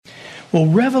Well,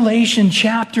 Revelation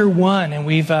chapter 1, and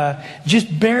we've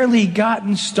just barely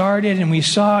gotten started, and we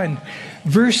saw in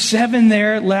verse 7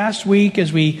 there last week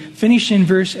as we finished in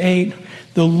verse 8,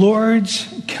 the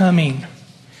Lord's coming,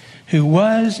 who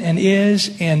was and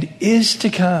is to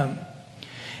come.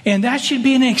 And that should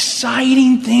be an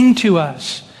exciting thing to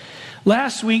us.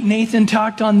 Last week, Nathan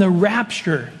talked on the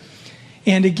rapture.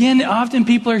 And again, often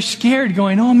people are scared,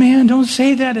 going, oh man, don't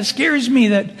say that. It scares me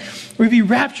that we'll be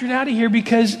raptured out of here,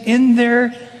 because in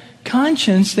their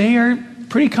conscience, they are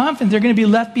pretty confident they're going to be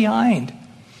left behind.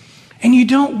 And you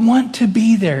don't want to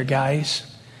be there, guys.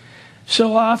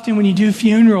 So often when you do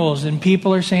funerals and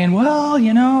people are saying, well,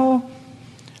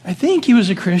 I think he was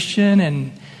a Christian,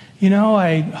 and,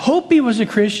 I hope he was a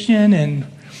Christian, and,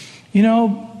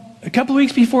 a couple of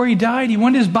weeks before he died, he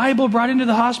wanted his Bible brought into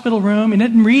the hospital room. He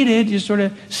didn't read it, just sort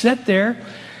of sat there.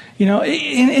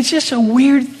 And it's just a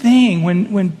weird thing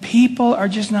when people are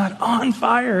just not on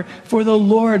fire for the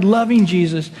Lord, loving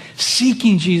Jesus,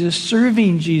 seeking Jesus,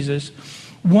 serving Jesus,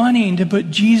 wanting to put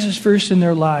Jesus first in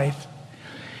their life.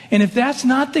 And if that's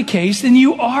not the case, then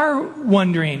you are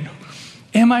wondering,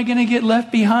 am I going to get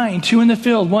left behind? 2 in the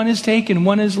field, 1 is taken,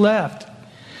 1 is left.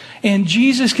 And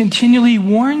Jesus continually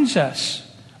warns us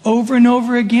over and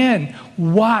over again,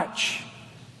 watch,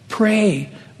 pray,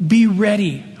 be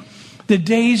ready. The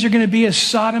days are going to be as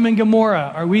Sodom and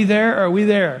Gomorrah. Are we there? Are we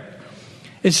there?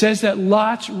 It says that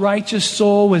Lot's righteous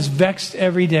soul was vexed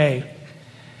every day.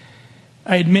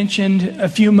 I had mentioned a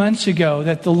few months ago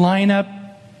that the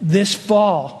lineup this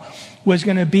fall was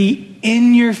going to be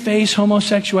in-your-face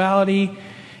homosexuality,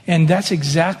 and that's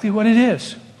exactly what it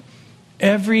is.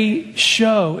 Every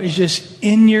show is just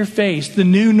in your face. The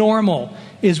New Normal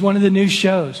is one of the new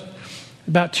shows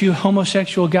about 2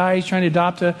 homosexual guys trying to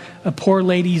adopt a poor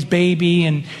lady's baby,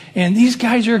 and these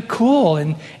guys are cool.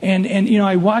 And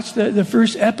I watched the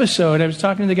first episode. I was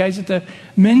talking to the guys at the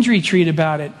men's retreat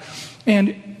about it,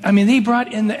 and they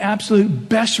brought in the absolute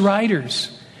best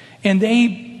writers, and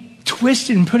they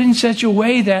twisted and put it in such a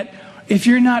way that if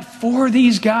you're not for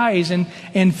these guys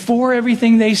and for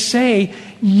everything they say,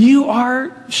 you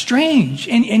are strange,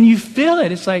 and you feel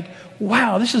it. It's like,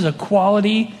 wow, this is a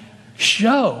quality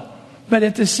show. But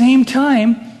at the same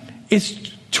time, it's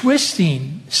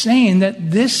twisting, saying that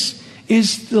this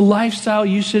is the lifestyle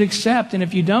you should accept. And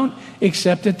if you don't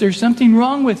accept it, there's something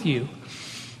wrong with you.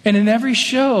 And in every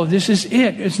show, this is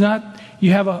it. It's not,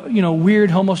 you have a weird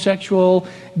homosexual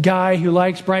guy who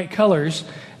likes bright colors.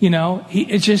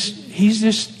 He's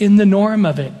just in the norm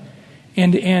of it.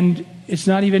 And it's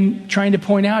not even trying to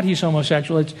point out he's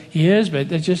homosexual. He is, but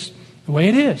that's just the way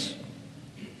it is.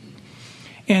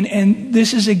 And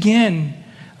this is, again,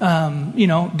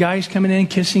 guys coming in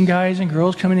kissing guys and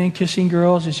girls coming in kissing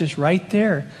girls. It's just right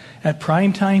there at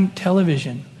primetime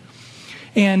television.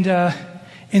 And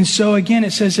so, again,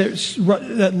 it says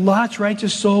that Lot's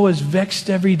righteous soul was vexed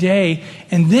every day.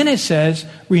 And then it says,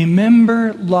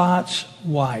 remember Lot's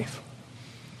wife.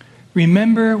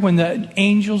 Remember when the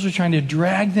angels were trying to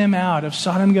drag them out of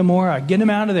Sodom and Gomorrah, get them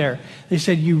out of there. They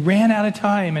said, you ran out of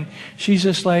time. And she's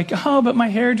just like, oh, but my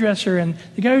hairdresser and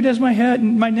the guy who does my head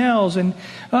and my nails, and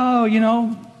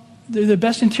the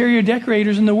best interior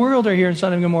decorators in the world are here in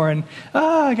Sodom and Gomorrah. And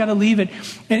I got to leave it.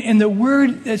 And the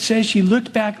word that says she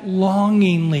looked back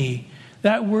longingly,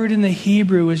 that word in the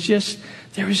Hebrew was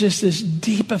there was just this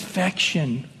deep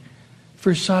affection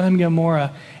for Sodom and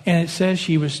Gomorrah. And it says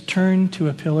she was turned to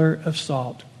a pillar of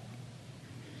salt.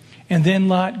 And then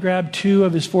Lot grabbed 2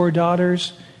 of his 4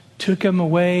 daughters, took them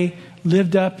away,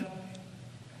 lived up,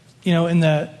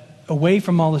 away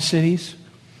from all the cities,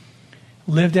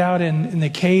 lived out in the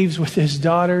caves with his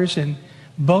daughters. And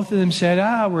both of them said,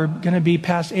 we're going to be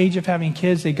past age of having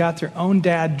kids. They got their own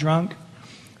dad drunk.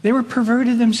 They were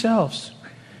perverted themselves.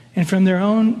 And from their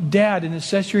own dad in a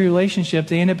sexual relationship,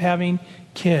 they end up having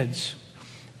kids.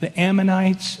 The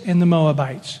Ammonites and the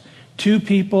Moabites. 2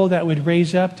 people that would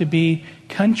raise up to be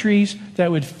countries that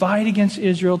would fight against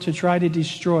Israel to try to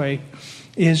destroy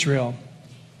Israel.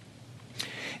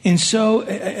 And so,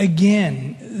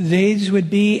 again, these would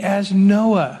be as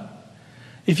Noah.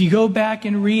 If you go back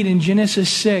and read in Genesis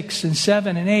 6 and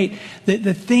 7 and 8,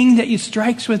 the thing that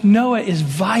strikes with Noah is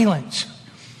violence.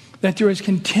 That there was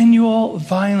continual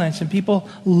violence and people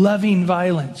loving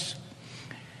violence.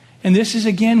 And this is,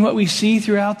 again, what we see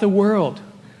throughout the world.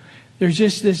 There's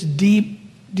just this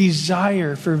deep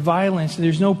desire for violence.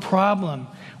 There's no problem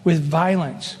with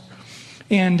violence.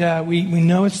 And we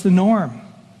know it's the norm.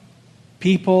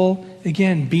 People,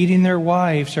 again, beating their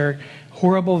wives, or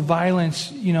horrible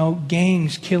violence,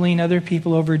 gangs killing other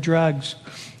people over drugs.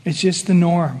 It's just the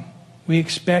norm. We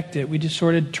expect it. We just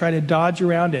sort of try to dodge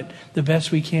around it the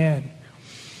best we can.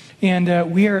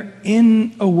 And we are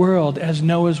in a world as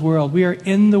Noah's world. We are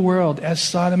in the world as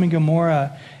Sodom and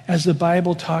Gomorrah, as the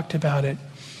Bible talked about it.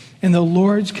 And the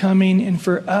Lord's coming, and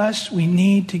for us, we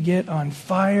need to get on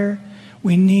fire.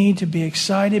 We need to be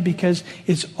excited because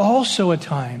it's also a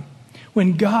time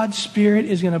when God's Spirit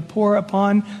is going to pour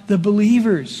upon the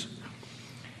believers.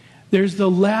 There's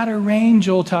the latter rain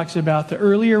Joel talks about. The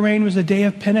earlier rain was the day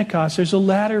of Pentecost. There's a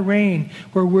latter rain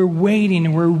where we're waiting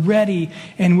and we're ready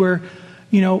and we're,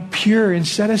 pure and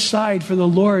set aside for the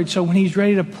Lord. So when He's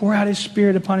ready to pour out His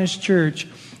Spirit upon His church,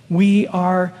 we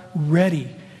are ready.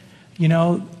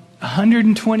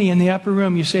 120 in the upper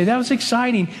room. You say, that was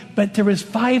exciting, but there was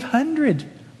 500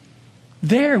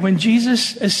 there when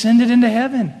Jesus ascended into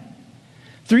heaven.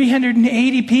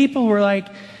 380 people were like,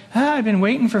 I've been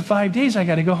waiting for 5 days. I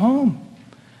got to go home.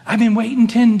 I've been waiting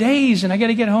 10 days and I got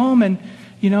to get home and,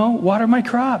 water my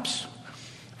crops.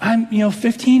 I'm,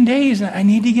 15 days and I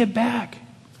need to get back.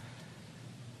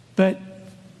 But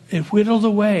it whittled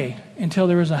away until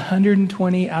there was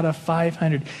 120 out of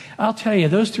 500. I'll tell you,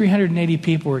 those 380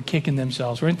 people were kicking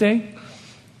themselves, weren't they?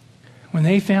 When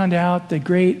they found out the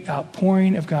great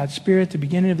outpouring of God's Spirit at the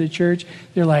beginning of the church,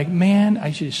 they're like, man,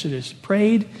 I should have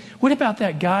prayed. What about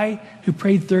that guy who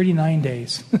prayed 39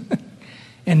 days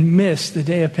and missed the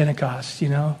day of Pentecost,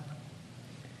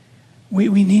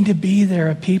 We need to be there,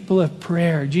 a people of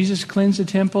prayer. Jesus cleansed the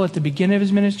temple at the beginning of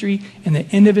His ministry and the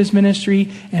end of His ministry.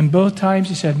 And both times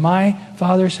He said, my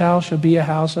Father's house shall be a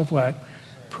house of what?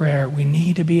 Prayer. We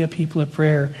need to be a people of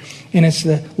prayer. And it's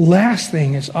the last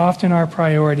thing. It's often our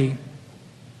priority.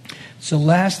 It's the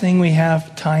last thing we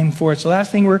have time for. It's the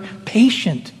last thing we're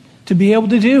patient to be able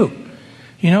to do.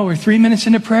 We're 3 minutes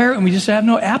into prayer and we just have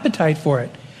no appetite for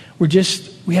it.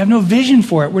 We have no vision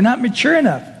for it. We're not mature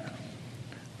enough.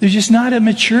 There's just not a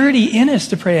maturity in us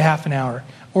to pray a half an hour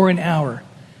or an hour.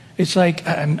 It's like,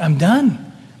 I'm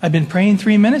done. I've been praying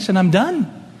 3 minutes and I'm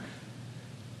done.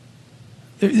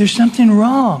 There's something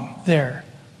wrong there.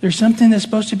 There's something that's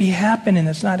supposed to be happening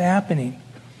that's not happening.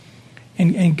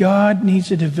 And God needs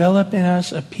to develop in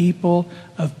us a people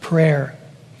of prayer.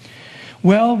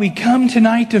 Well, we come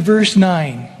tonight to verse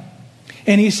 9.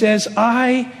 And he says,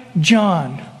 I,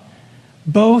 John,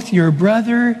 both your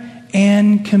brother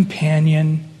and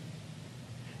companion.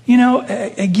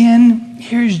 Again,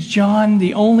 here's John,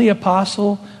 the only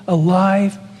apostle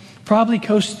alive, probably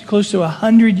close to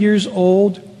 100 years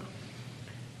old.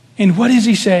 And what does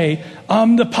he say?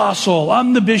 I'm the apostle,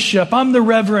 I'm the bishop, I'm the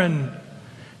reverend.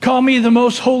 Call me the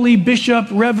most holy bishop,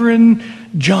 Reverend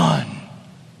John.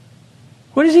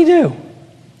 What does he do?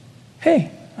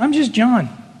 Hey, I'm just John.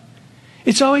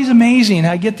 It's always amazing.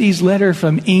 I get these letters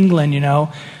from England,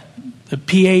 the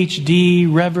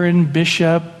PhD, Reverend,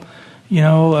 Bishop,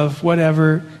 of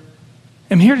whatever.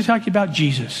 I'm here to talk to you about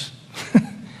Jesus.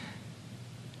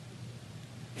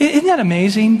 Isn't that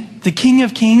amazing? The King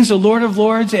of Kings, the Lord of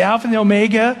Lords, the Alpha and the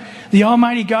Omega, the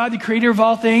Almighty God, the Creator of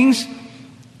all things.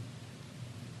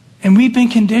 And we've been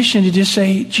conditioned to just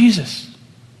say, Jesus.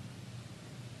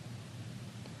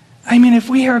 I mean, if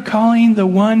we are calling the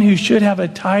one who should have a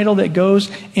title that goes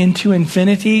into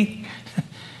infinity,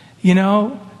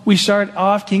 we start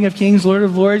off King of Kings, Lord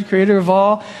of Lords, Creator of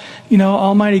all,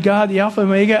 Almighty God, the Alpha and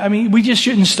Omega. I mean, we just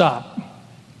shouldn't stop.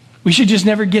 We should just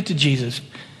never get to Jesus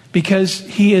because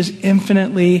He is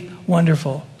infinitely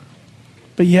wonderful.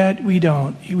 But yet we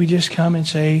don't. We just come and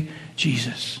say,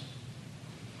 Jesus.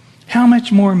 How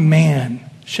much more man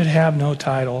should have no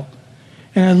title?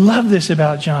 And I love this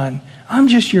about John. I'm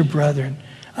just your brother.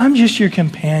 I'm just your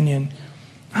companion.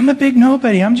 I'm a big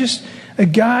nobody. I'm just a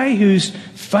guy who's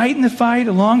fighting the fight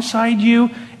alongside you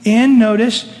in,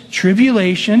 notice,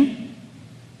 tribulation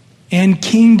and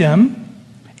kingdom.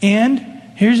 And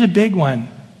here's a big one,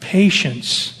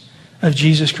 patience of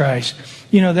Jesus Christ.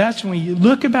 That's when you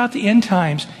look about the end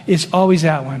times, it's always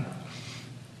that one.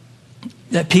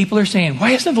 That people are saying,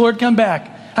 why hasn't the Lord come back?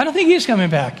 I don't think He is coming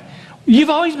back. You've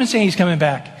always been saying He's coming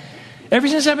back. Ever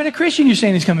since I've been a Christian, you're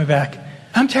saying He's coming back.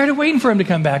 I'm tired of waiting for Him to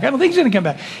come back. I don't think He's going to come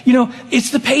back.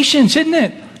 It's the patience, isn't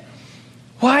it?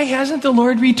 Why hasn't the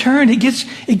Lord returned? It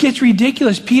gets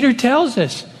ridiculous. Peter tells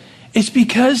us it's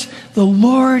because the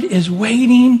Lord is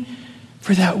waiting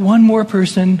for that one more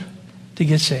person to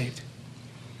get saved.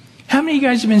 How many of you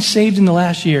guys have been saved in the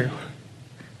last year?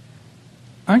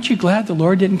 Aren't you glad the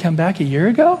Lord didn't come back a year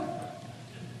ago?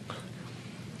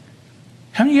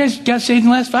 How many of you guys got saved in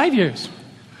the last 5 years?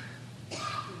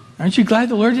 Aren't you glad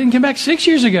the Lord didn't come back 6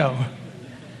 years ago?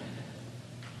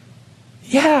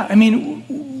 Yeah, I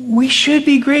mean, we should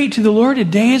be great. To the Lord, a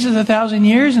day is as 1,000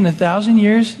 years, and 1,000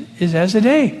 years is as a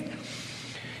day.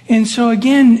 And so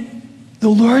again, the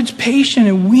Lord's patient,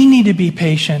 and we need to be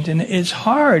patient. And it's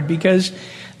hard because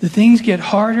the things get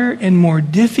harder and more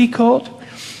difficult.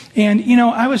 And,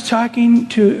 I was talking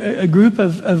to a group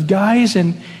of guys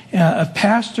and of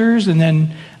pastors, and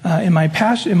then in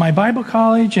my Bible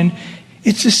college, and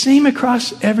it's the same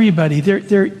across everybody.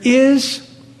 There is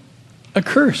a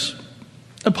curse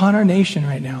upon our nation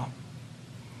right now.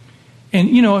 And,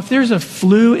 if there's a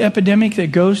flu epidemic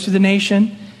that goes to the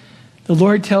nation, the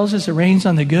Lord tells us it rains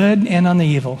on the good and on the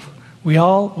evil. We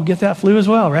all will get that flu as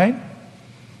well, right?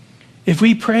 If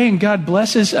we pray and God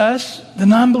blesses us, the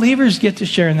non-believers get to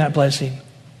share in that blessing.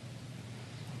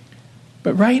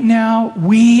 But right now,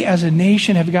 we as a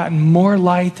nation have gotten more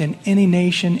light than any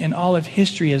nation in all of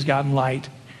history has gotten light.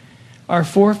 Our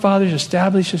forefathers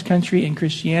established this country in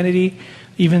Christianity,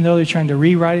 even though they're trying to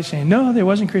rewrite it, saying, no, there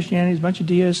wasn't Christianity, it was a bunch of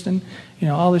deists and,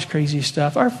 all this crazy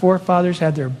stuff. Our forefathers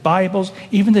had their Bibles.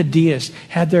 Even the deists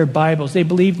had their Bibles. They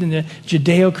believed in the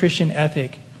Judeo-Christian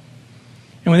ethic.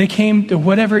 And when they came to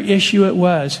whatever issue it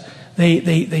was,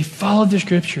 they followed the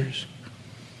Scriptures.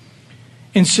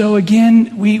 And so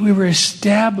again, we were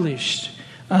established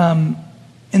in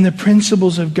the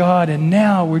principles of God, and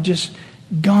now we're just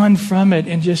gone from it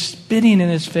and just spitting in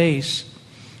His face.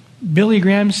 Billy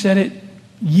Graham said it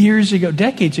years ago,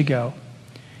 decades ago.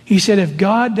 He said, if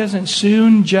God doesn't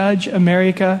soon judge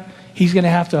America, He's going to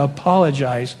have to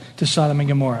apologize to Sodom and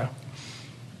Gomorrah.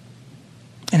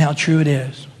 And how true it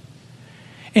is.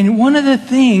 And one of the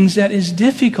things that is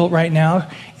difficult right now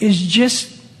is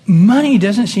just money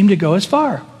doesn't seem to go as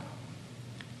far.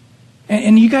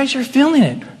 And you guys are feeling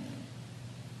it.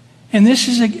 And this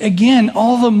is, again,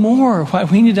 all the more why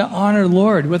we need to honor the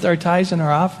Lord with our tithes and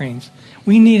our offerings.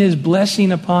 We need His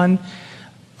blessing upon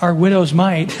our widow's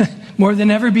mite more than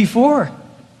ever before.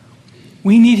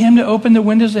 We need Him to open the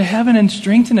windows of heaven and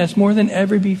strengthen us more than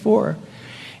ever before.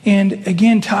 And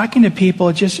again, talking to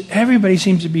people, everybody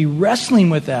seems to be wrestling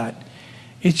with that.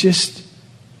 It just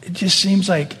seems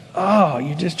like,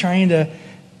 you're just trying to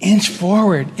inch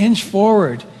forward.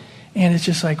 And it's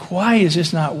just like, why is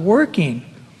this not working?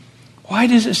 Why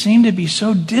does it seem to be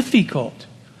so difficult?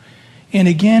 And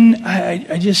again,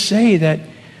 I just say that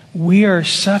we are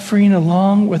suffering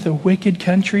along with a wicked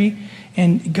country,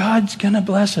 and God's going to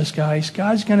bless us, guys.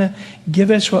 God's going to give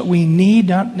us what we need,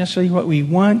 not necessarily what we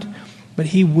want, but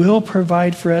He will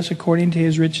provide for us according to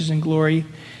His riches and glory.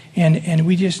 And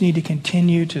we just need to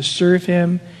continue to serve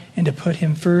Him and to put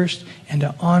Him first and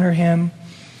to honor Him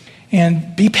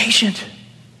and be patient.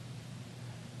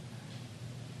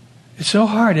 It's so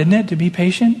hard, isn't it, to be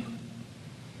patient?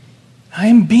 I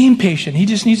am being patient. He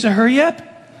just needs to hurry up.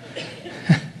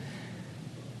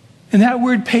 And that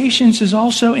word patience is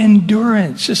also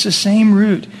endurance. It's the same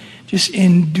root. Just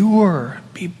endure.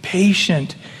 Be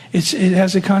patient. It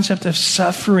has a concept of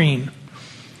suffering.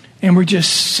 And we're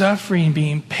just suffering,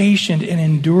 being patient and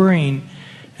enduring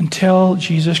until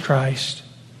Jesus Christ.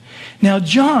 Now,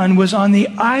 John was on the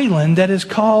island that is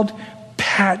called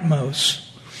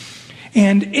Patmos.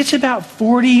 And it's about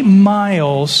 40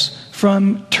 miles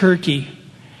from Turkey.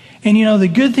 And the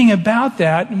good thing about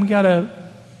that, and we got a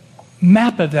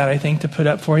map of that, I think, to put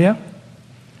up for you.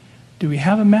 Do we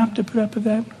have a map to put up of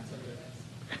that?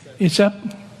 It's up.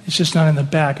 It's just not in the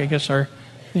back. I guess our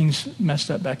thing's messed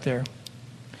up back there.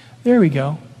 There we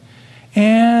go.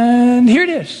 And here it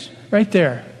is, right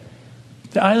there.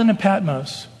 The island of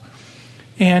Patmos.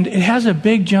 And it has a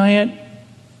big, giant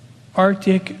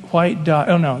Arctic white dot.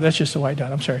 Oh, no, that's just a white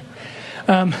dot. I'm sorry.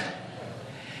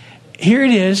 Here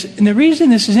it is. And the reason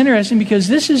this is interesting, because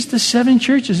this is the 7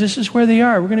 churches. This is where they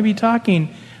are. We're going to be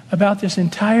talking about this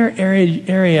entire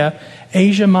area,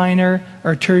 Asia Minor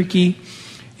or Turkey.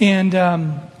 And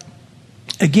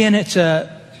again, it's an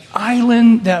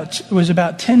island that was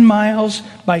about 10 miles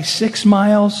by 6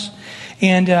 miles.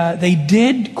 And they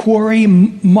did quarry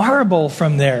marble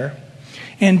from there.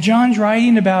 And John's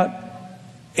writing about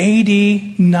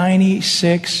AD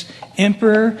 96.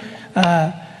 Emperor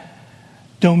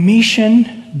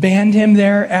Domitian banned him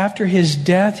there. After his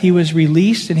death, he was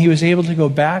released and he was able to go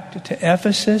back to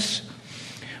Ephesus.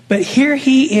 But here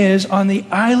he is on the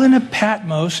island of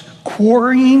Patmos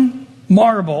quarrying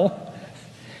marble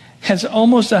as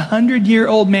almost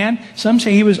 100-year-old man. Some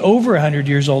say he was over 100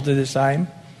 years old at this time.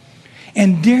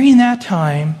 And during that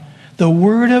time, the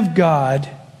Word of God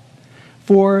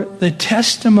for the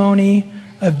testimony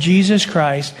of Jesus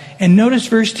Christ. And notice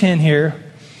verse 10 here.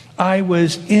 I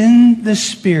was in the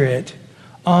Spirit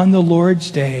on the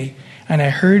Lord's day, and I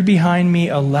heard behind me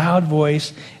a loud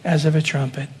voice as of a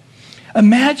trumpet.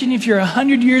 Imagine if you're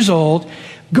 100 years old,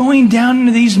 going down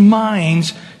into these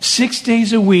mines 6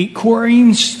 days a week,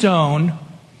 quarrying stone,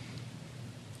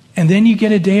 and then you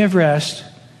get a day of rest,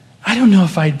 I don't know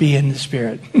if I'd be in the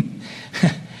Spirit.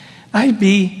 I'd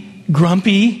be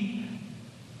grumpy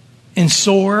and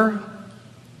sore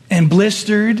and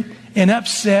blistered and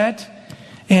upset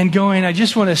and going, I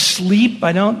just want to sleep.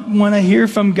 I don't want to hear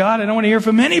from God. I don't want to hear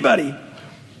from anybody.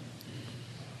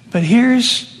 But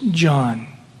here's John,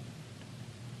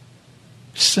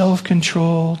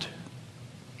 self-controlled,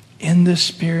 in the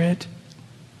Spirit,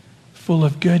 full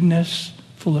of goodness,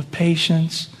 full of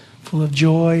patience, full of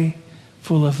joy,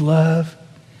 full of love,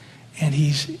 and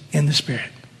he's in the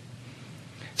Spirit.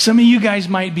 Some of you guys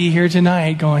might be here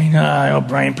tonight going, oh,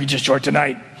 Brian preached short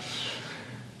tonight.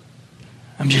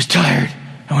 I'm just tired.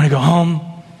 I want to go home.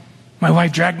 My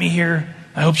wife dragged me here.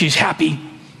 I hope she's happy.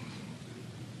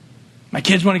 My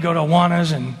kids want to go to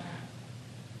Awana's, and I'm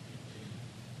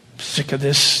sick of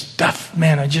this stuff.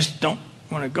 Man, I just don't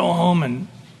want to go home. And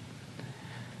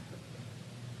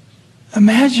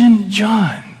imagine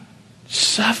John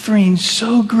suffering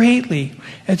so greatly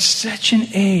at such an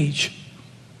age,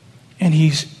 and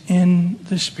he's in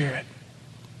the Spirit.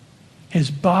 His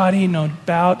body, no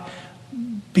doubt,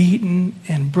 beaten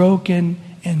and broken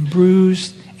and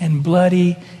bruised and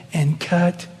bloody and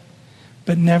cut,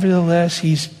 but nevertheless,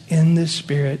 he's in the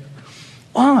Spirit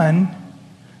on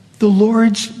the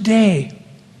Lord's day.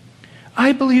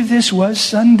 I believe this was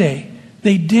Sunday.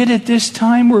 They did at this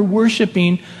time, we're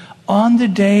worshiping on the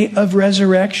day of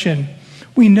resurrection.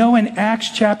 We know in Acts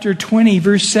chapter 20,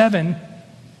 verse 7,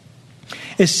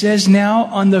 it says, now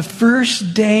on the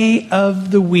first day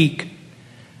of the week,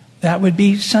 that would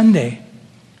be Sunday,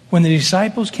 when the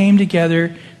disciples came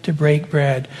together to break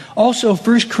bread. Also,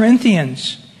 1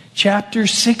 Corinthians chapter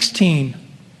 16,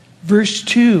 verse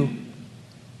 2.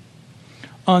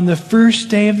 On the first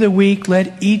day of the week,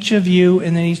 let each of you,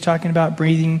 and then he's talking about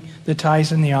breathing the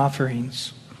tithes and the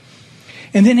offerings.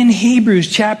 And then in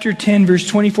Hebrews chapter 10, verse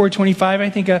 24, 25, I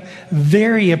think a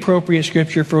very appropriate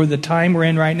scripture for the time we're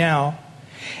in right now.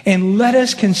 And let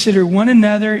us consider one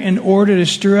another in order to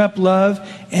stir up love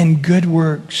and good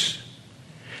works,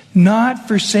 not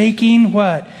forsaking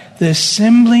what? The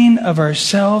assembling of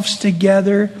ourselves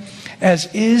together,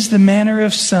 as is the manner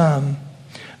of some,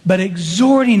 but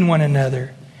exhorting one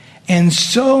another, and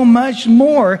so much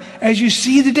more as you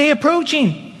see the day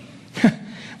approaching.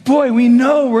 Boy, we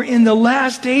know we're in the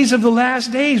last days of the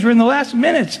last days. We're in the last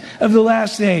minutes of the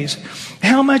last days.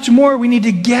 How much more we need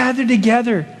to gather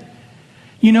together.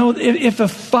 You know, if a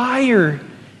fire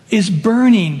is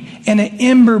burning and an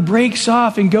ember breaks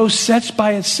off and goes sets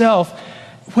by itself,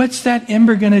 what's that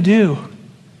ember going to do?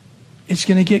 It's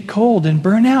going to get cold and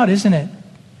burn out, isn't it?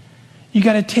 You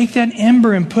got to take that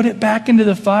ember and put it back into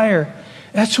the fire.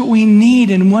 That's what we need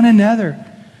in one another.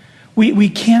 We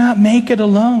cannot make it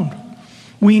alone.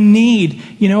 We need,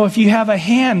 you know, if you have a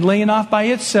hand laying off by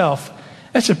itself,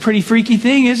 that's a pretty freaky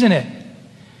thing, isn't it?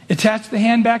 Attach the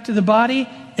hand back to the body,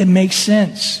 it makes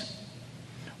sense.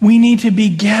 We need to be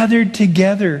gathered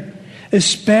together,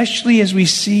 especially as we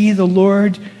see the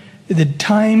Lord, the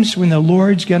times when the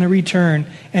Lord's going to return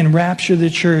and rapture the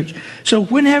church. So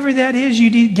whenever that is, you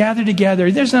need to gather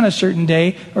together. There's not a certain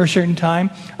day or a certain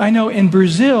time. I know in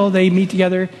Brazil, they meet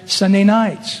together Sunday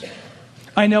nights.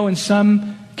 I know in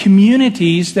some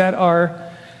communities that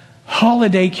are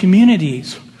holiday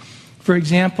communities. For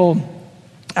example,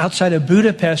 outside of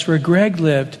Budapest, where Greg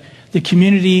lived, the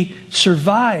community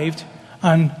survived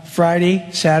on Friday,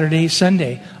 Saturday,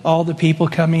 Sunday. All the people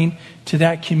coming to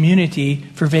that community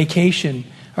for vacation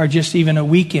or just even a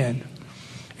weekend.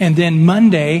 And then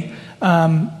Monday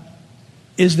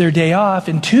is their day off,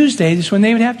 and Tuesday is when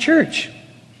they would have church.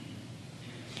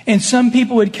 And some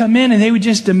people would come in and they would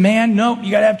just demand, nope,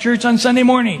 you got to have church on Sunday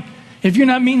morning. If you're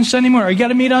not meeting Sunday morning, or you got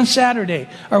to meet on Saturday,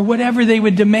 or whatever they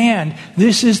would demand.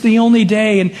 This is the only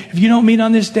day, and if you don't meet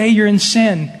on this day, you're in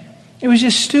sin. It was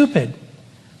just stupid.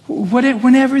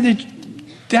 Whenever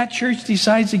that church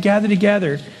decides to gather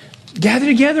together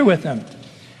with them.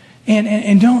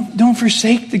 And don't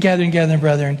forsake the gathering together,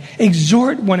 brethren.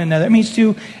 Exhort one another. It means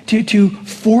to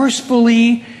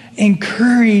forcefully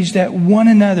encourage that one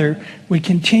another would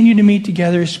continue to meet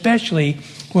together, especially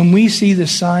when we see the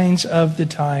signs of the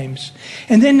times.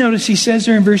 And then notice he says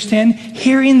there in verse 10,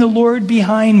 hearing the Lord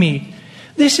behind me.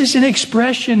 This is an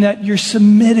expression that you're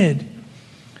submitted,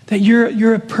 that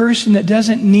you're a person that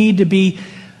doesn't need to be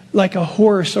like a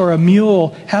horse or a mule,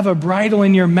 have a bridle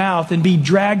in your mouth and be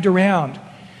dragged around.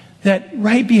 That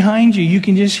right behind you, you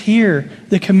can just hear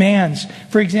the commands.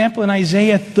 For example, in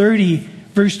Isaiah 30,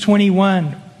 verse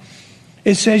 21,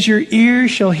 it says, your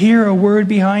ears shall hear a word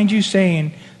behind you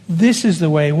saying, this is the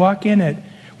way, walk in it.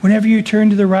 Whenever you turn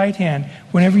to the right hand,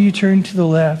 whenever you turn to the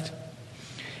left.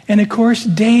 And of course,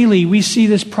 daily we see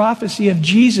this prophecy of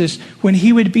Jesus when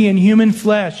he would be in human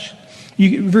flesh.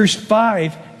 Verse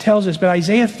 5 tells us, but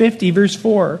Isaiah 50, verse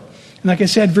 4, and like I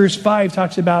said, verse 5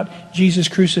 talks about Jesus'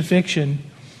 crucifixion.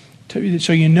 So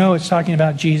you know it's talking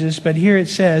about Jesus. But here it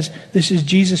says, this is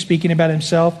Jesus speaking about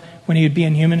himself when he would be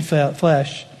in human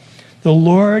flesh. The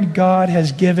Lord God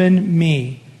has given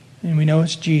me, and we know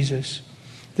it's Jesus,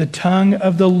 the tongue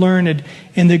of the learned.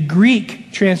 In the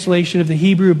Greek translation of the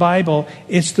Hebrew Bible,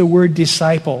 it's the word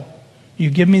disciple. You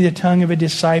give me the tongue of a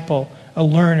disciple, a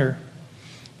learner,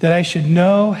 that I should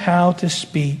know how to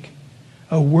speak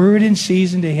a word in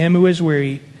season to him who is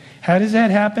weary. How does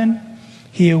that happen?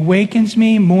 He awakens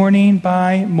me morning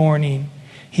by morning.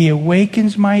 He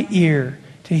awakens my ear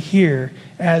to hear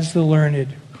as the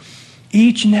learned.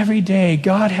 Each and every day,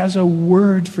 God has a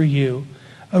word for you,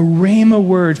 a rhema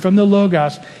word from the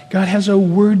Logos. God has a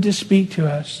word to speak to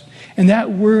us. And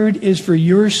that word is for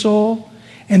your soul.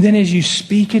 And then as you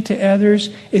speak it to others,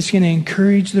 it's going to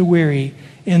encourage the weary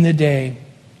in the day.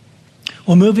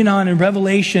 Well, moving on in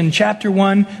Revelation chapter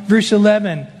 1, verse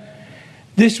 11.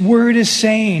 This word is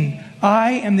saying,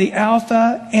 I am the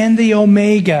Alpha and the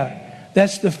Omega.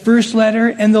 That's the first letter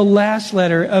and the last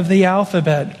letter of the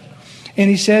alphabet. And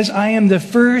he says, I am the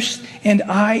first and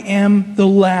I am the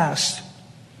last.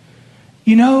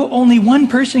 You know, only one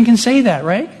person can say that,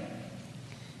 right?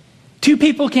 Two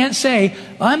people can't say,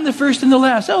 I'm the first and the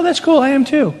last. Oh, that's cool, I am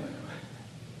too.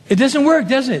 It doesn't work,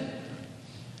 does it?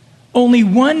 Only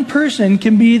one person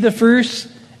can be the first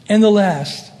and the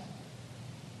last.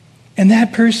 And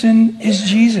that person is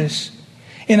Jesus.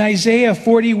 In Isaiah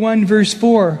 41, verse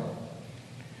 4,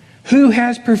 who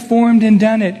has performed and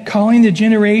done it, calling the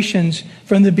generations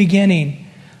from the beginning?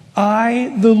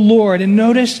 I, the Lord. And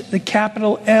notice the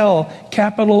capital L,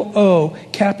 capital O,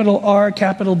 capital R,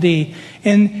 capital D.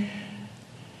 In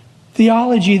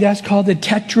theology, that's called the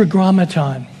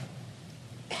Tetragrammaton.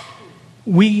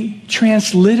 We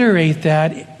transliterate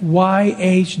that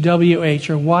YHWH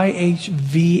or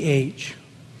YHVH.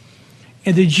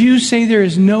 And the Jews say there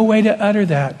is no way to utter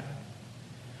that.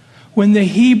 When the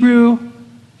Hebrew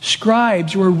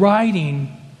scribes were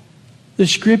writing the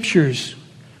scriptures,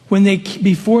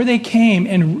 before they came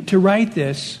and to write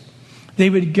this, they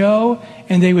would go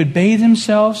and they would bathe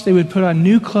themselves, they would put on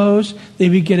new clothes, they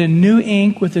would get a new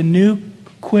ink with a new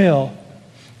quill,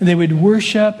 and they would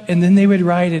worship, and then they would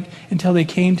write it until they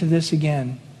came to this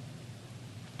again.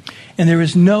 And there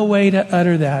is no way to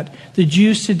utter that. The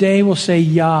Jews today will say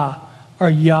Yah or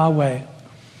Yahweh.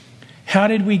 How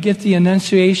did we get the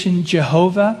enunciation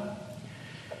Jehovah?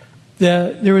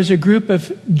 There was a group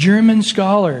of German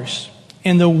scholars,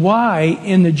 and the Y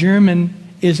in the German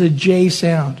is a J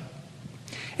sound.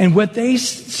 And what they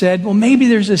said, well, maybe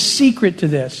there's a secret to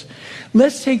this.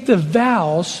 Let's take the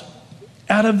vowels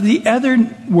out of the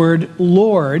other word,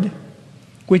 Lord,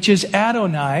 which is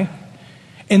Adonai,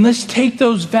 and let's take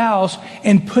those vowels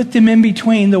and put them in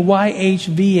between the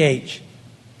YHVH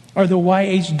or the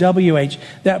YHWH.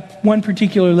 That one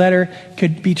particular letter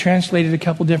could be translated a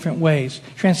couple different ways,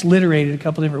 transliterated a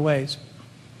couple different ways.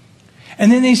 And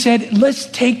then they said, let's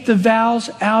take the vowels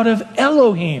out of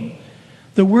Elohim,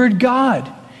 the word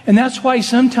God. And that's why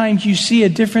sometimes you see a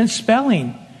different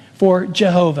spelling for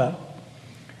Jehovah.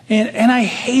 And I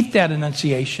hate that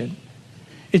enunciation.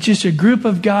 It's just a group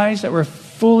of guys that were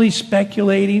fully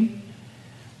speculating.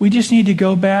 We just need to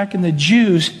go back, and the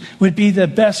Jews would be the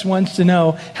best ones to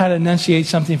know how to enunciate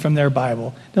something from their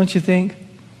Bible. Don't you think?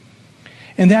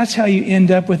 And that's how you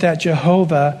end up with that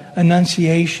Jehovah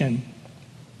enunciation.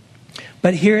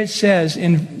 But here it says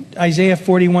in Isaiah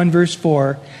 41, verse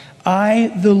 4,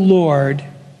 I, the Lord,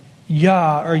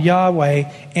 Yah or Yahweh,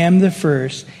 am the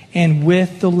first, and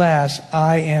with the last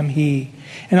I am He.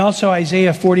 And also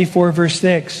Isaiah 44, verse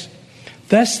 6.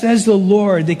 Thus says the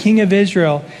Lord, the King of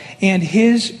Israel, and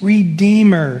His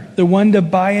Redeemer, the one to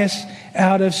buy us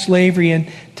out of slavery. And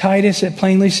Titus, it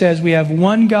plainly says, we have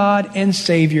one God and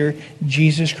Savior,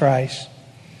 Jesus Christ.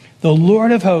 The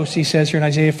Lord of hosts, he says here in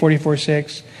Isaiah 44,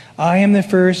 6, I am the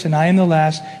first and I am the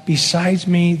last. Besides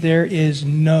me, there is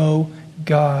no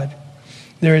God.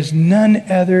 There is none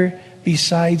other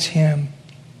besides Him.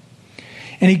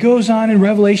 And he goes on in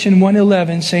Revelation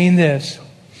 1:11 saying this,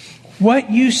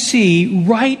 what you see,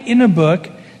 write in a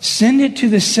book, send it to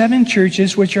the 7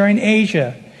 churches which are in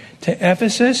Asia, to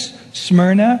Ephesus,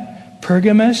 Smyrna,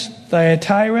 Pergamos,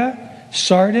 Thyatira,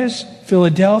 Sardis,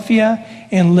 Philadelphia,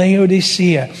 and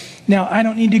Laodicea. Now, I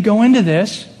don't need to go into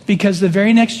this because the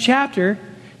very next chapter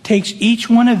takes each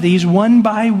one of these one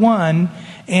by one,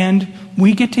 and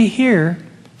we get to hear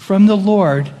from the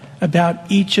Lord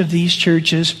about each of these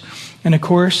churches and, of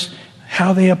course,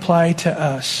 how they apply to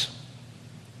us.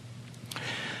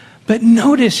 But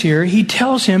notice here, he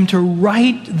tells him to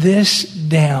write this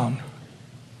down.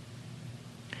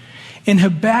 In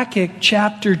Habakkuk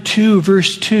chapter 2,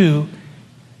 verse 2,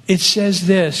 it says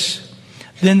this,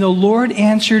 "Then the Lord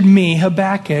answered me,"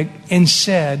 Habakkuk, "and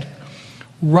said,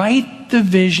 write the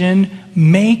vision,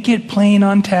 make it plain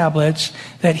on tablets,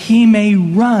 that he may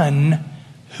run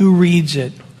who reads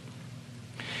it."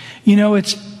 You know,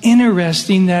 it's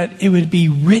interesting that it would be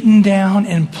written down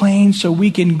and plain so we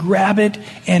can grab it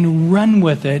and run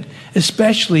with it,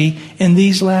 especially in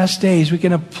these last days. We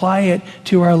can apply it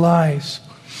to our lives.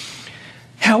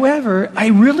 However, I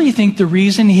really think the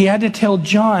reason he had to tell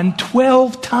John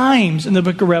 12 times in the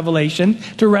book of Revelation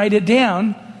to write it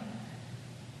down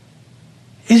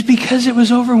is because it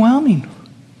was overwhelming.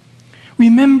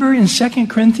 Remember in 2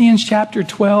 Corinthians chapter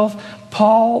 12,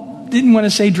 Paul didn't want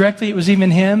to say directly it was even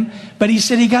him, but he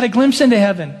said he got a glimpse into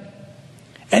heaven.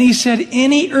 And he said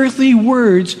any earthly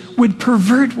words would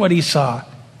pervert what he saw.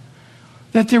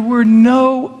 That there were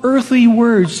no earthly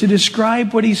words to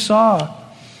describe what he saw.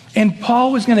 And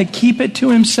Paul was going to keep it to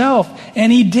himself.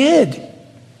 And he did.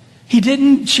 He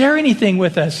didn't share anything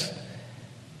with us.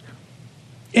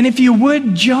 And if you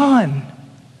would, John,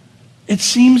 it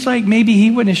seems like maybe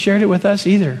he wouldn't have shared it with us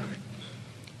either.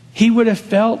 He would have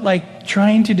felt like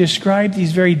trying to describe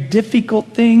these very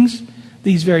difficult things,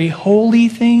 these very holy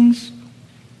things,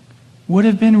 would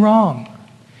have been wrong.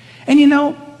 And you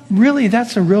know, really,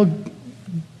 that's a real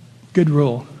good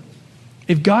rule.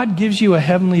 If God gives you a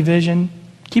heavenly vision,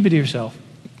 keep it to yourself.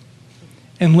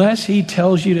 Unless he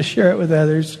tells you to share it with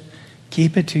others,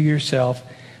 keep it to yourself.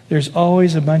 There's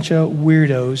always a bunch of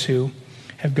weirdos who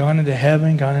have gone into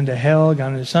heaven, gone into hell,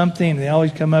 gone into something, and they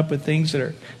always come up with things that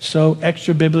are so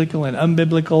extra biblical and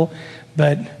unbiblical.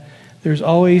 But there's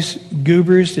always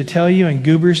goobers to tell you and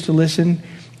goobers to listen.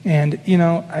 And, you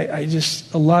know, I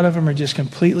just, a lot of them are just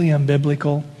completely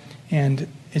unbiblical, and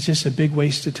it's just a big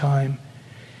waste of time.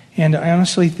 And I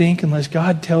honestly think unless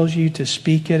God tells you to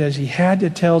speak it, as he had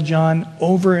to tell John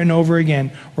over and over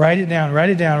again, write it down, write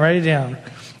it down, write it down.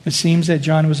 It seems that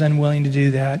John was unwilling to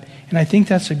do that. And I think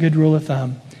that's a good rule of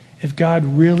thumb. If God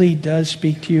really does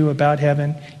speak to you about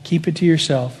heaven, keep it to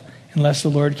yourself unless the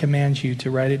Lord commands you to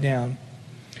write it down.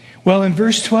 Well, in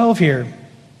verse 12 here,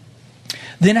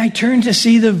 "Then I turned to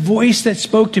see the voice that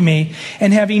spoke to me,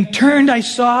 and having turned I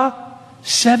saw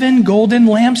 7 golden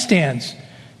lampstands."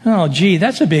 Oh, gee,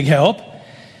 that's a big help.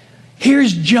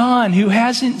 Here's John, who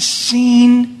hasn't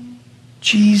seen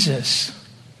Jesus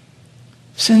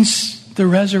since the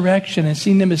resurrection and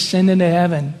seen him ascend into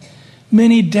heaven.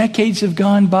 Many decades have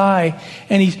gone by,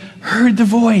 and he's heard the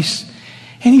voice,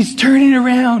 and he's turning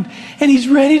around, and he's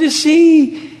ready to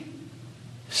see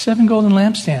 7 golden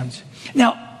lampstands.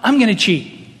 Now, I'm going to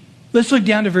cheat. Let's look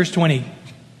down to verse 20.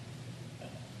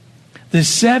 "The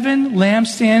 7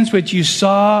 lampstands which you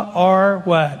saw are"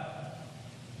 what?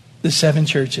 "The 7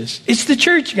 churches." It's the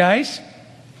church, guys.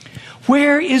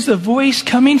 Where is the voice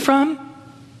coming from?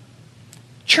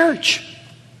 Church.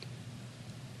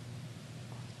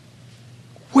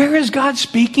 Where is God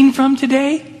speaking from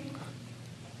today?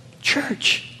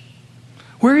 Church.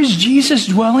 Where is Jesus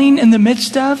dwelling in the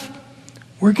midst of?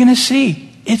 We're going to see.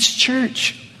 It's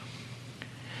church.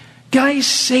 Guys,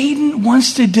 Satan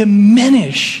wants to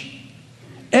diminish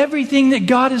everything that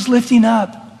God is lifting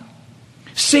up.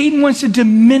 Satan wants to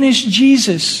diminish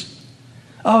Jesus.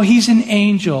 Oh, he's an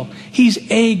angel. He's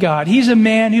a God. He's a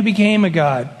man who became a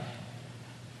God.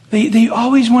 They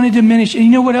always want to diminish. And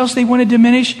you know what else they want to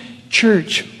diminish?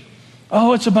 Church.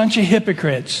 Oh, it's a bunch of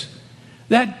hypocrites.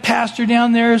 That pastor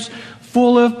down there is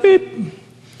full of beep.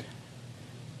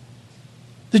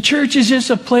 The church is just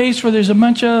a place where there's a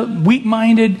bunch of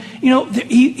weak-minded,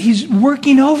 he's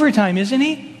working overtime, isn't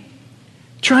he?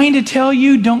 Trying to tell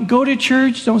you, don't go to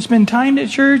church, don't spend time at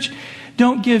church,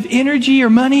 don't give energy or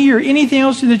money or anything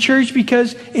else to the church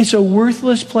because it's a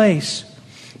worthless place.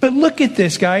 But look at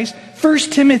this, guys.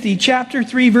 1 Timothy chapter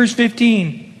 3, verse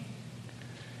 15.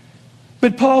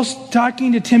 But Paul's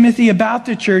talking to Timothy about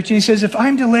the church, and he says, "If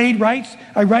I'm delayed,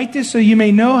 I write this so you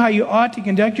may know how you ought to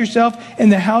conduct yourself in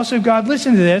the house of God."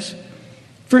 Listen to this.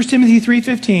 1 Timothy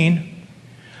 3:15,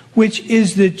 "which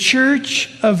is the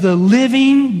church of the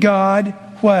living God,"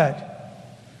 what?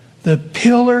 "The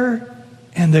pillar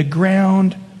and the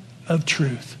ground of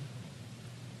truth."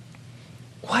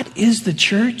 What is the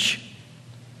church?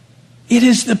 It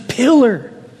is the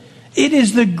pillar. It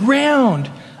is the ground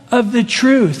of the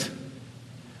truth.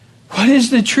 What is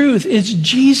the truth? It's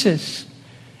Jesus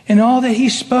and all that he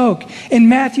spoke. In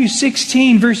Matthew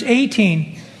 16, verse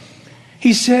 18,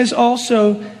 he says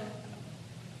also,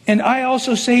 "And I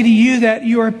also say to you that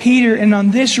you are Peter, and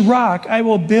on this rock I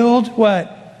will build"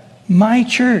 what? My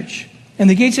church. And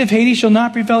the gates of Hades shall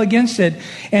not prevail against it.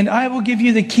 And I will give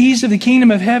you the keys of the kingdom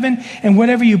of heaven. And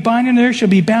whatever you bind on earth shall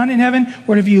be bound in heaven.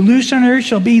 Whatever you loose on earth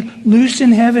shall be loosed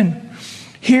in heaven.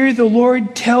 Here the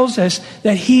Lord tells us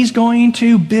that He's going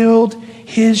to build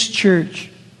His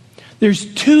church.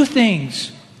 There's two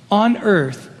things on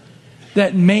earth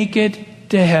that make it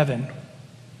to heaven.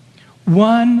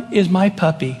 One is my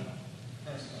puppy.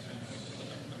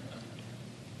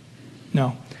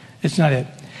 No, it's not it.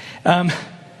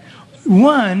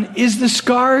 One is the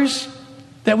scars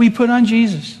that we put on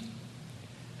Jesus.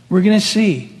 We're going to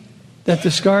see that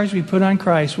the scars we put on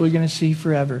Christ, we're going to see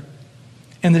forever.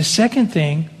 And the second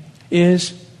thing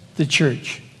is the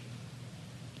church.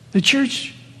 The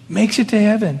church makes it to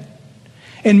heaven.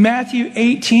 In Matthew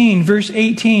 18, verse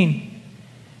 18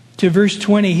 to verse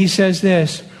 20, he says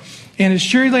this, and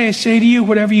assuredly I say to you,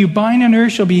 whatever you bind on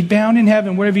earth shall be bound in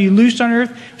heaven. Whatever you loose on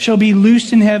earth shall be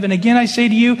loosed in heaven. Again, I say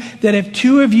to you that if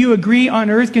two of you agree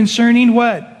on earth concerning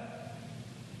what?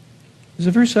 Is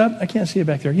the verse up? I can't see it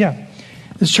back there. Yeah.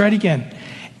 Let's try it again.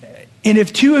 And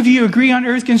if two of you agree on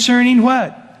earth concerning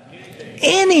what?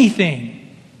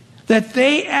 Anything that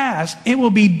they ask, it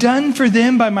will be done for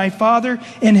them by my Father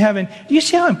in heaven. Do you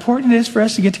see how important it is for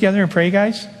us to get together and pray,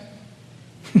 guys?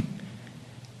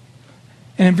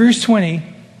 And in verse 20,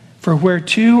 for where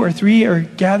two or three are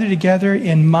gathered together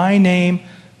in my name,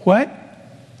 what?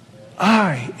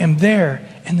 I am there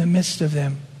in the midst of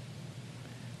them.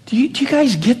 Do you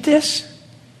guys get this?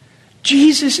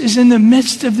 Jesus is in the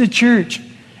midst of the church,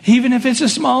 even if it's a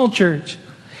small church.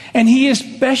 And He is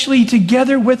especially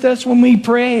together with us when we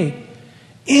pray.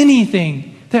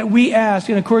 Anything that we ask,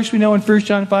 and of course we know in 1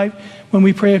 John 5, when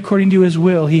we pray according to His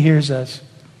will, He hears us.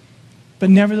 But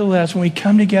nevertheless, when we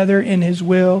come together in His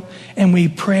will and we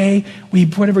pray,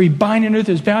 whatever we bind on earth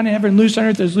is bound in heaven, loose on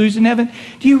earth is loose in heaven.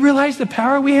 Do you realize the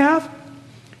power we have?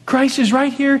 Christ is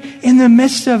right here in the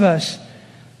midst of us.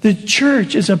 The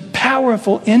church is a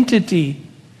powerful entity.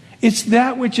 It's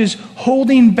that which is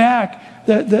holding back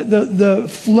the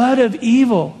flood of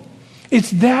evil.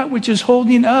 It's that which is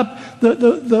holding up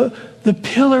the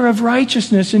pillar of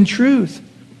righteousness and truth.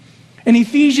 In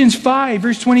Ephesians 5,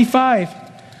 verse 25,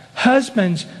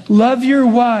 husbands, love your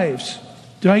wives.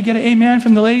 Do I get an amen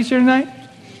from the ladies here tonight?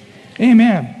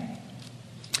 Amen.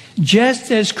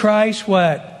 Just as Christ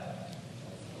what?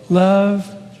 Loved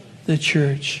the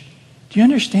church. Do you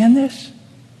understand this?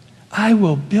 I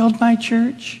will build my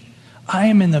church. I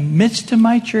am in the midst of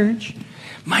my church.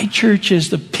 My church is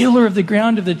the pillar of the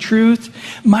ground of the truth.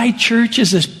 My church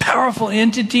is this powerful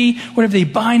entity. Whatever they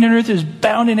bind on earth is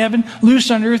bound in heaven. Loose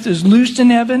on earth is loosed in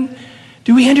heaven.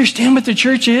 Do we understand what the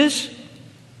church is?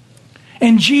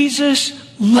 And Jesus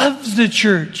loves the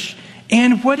church.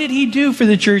 And what did He do for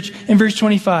the church in verse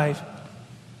 25?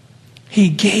 He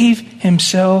gave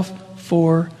Himself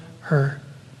for her.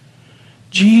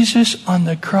 Jesus on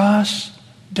the cross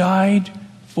died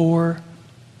for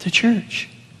the church.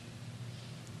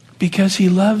 Because He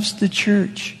loves the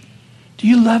church. Do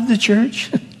you love the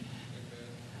church?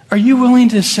 Are you willing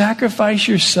to sacrifice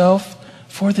yourself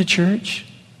for the church?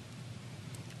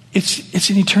 It's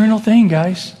an eternal thing,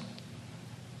 guys.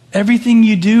 Everything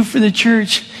you do for the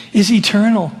church is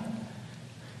eternal.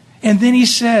 And then He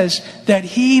says that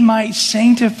He might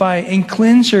sanctify and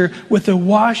cleanse her with the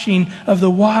washing of the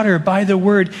water by the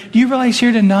word. Do you realize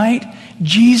here tonight,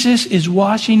 Jesus is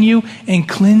washing you and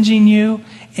cleansing you?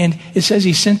 And it says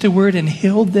He sent the word and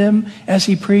healed them as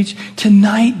He preached.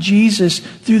 Tonight, Jesus,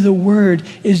 through the word,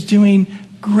 is doing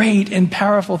great and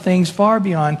powerful things far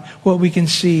beyond what we can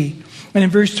see. And in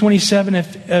verse 27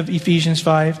 of Ephesians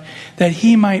 5, that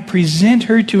He might present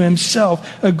her to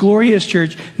Himself a glorious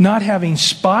church, not having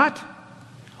spot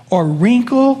or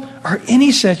wrinkle or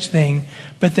any such thing,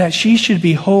 but that she should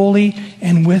be holy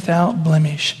and without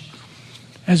blemish.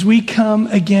 As we come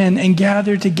again and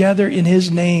gather together in His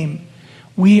name,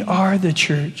 we are the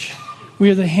church.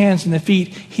 We are the hands and the feet.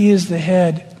 He is the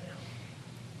head.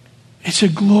 It's a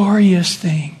glorious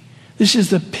thing. This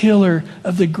is the pillar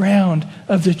of the ground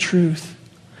of the truth.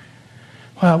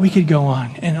 Wow, we could go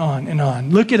on and on and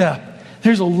on. Look it up.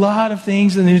 There's a lot of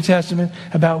things in the New Testament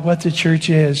about what the church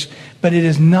is, but it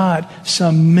is not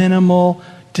some minimal,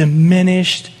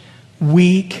 diminished,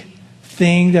 weak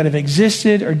thing that if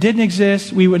existed or didn't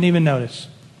exist, we wouldn't even notice.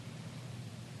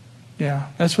 Yeah,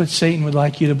 that's what Satan would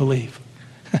like you to believe.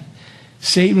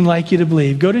 Satan would like you to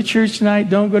believe. Go to church tonight,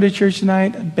 don't go to church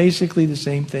tonight. Basically the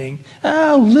same thing.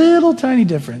 A little tiny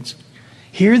difference.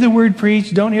 Hear the word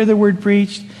preached, don't hear the word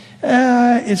preached.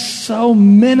 It's so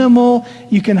minimal,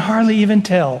 you can hardly even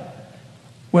tell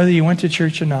whether you went to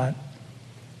church or not.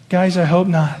 Guys, I hope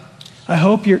not. I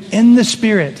hope you're in the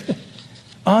Spirit.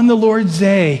 on the Lord's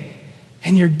day,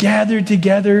 and you're gathered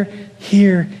together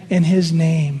here in His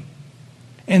name.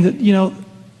 And,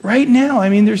 right now,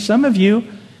 there's some of you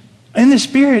in the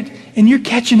Spirit, and you're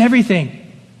catching everything.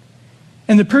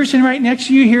 And the person right next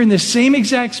to you hearing the same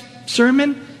exact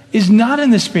sermon is not in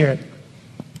the Spirit.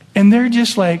 And they're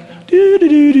just like, do.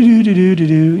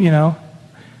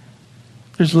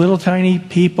 There's little tiny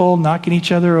people knocking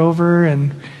each other over,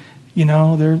 and,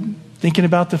 they're thinking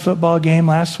about the football game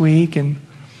last week. And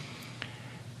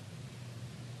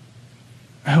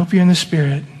I hope you're in the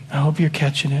Spirit. I hope you're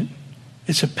catching it.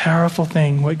 It's a powerful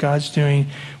thing, what God's doing.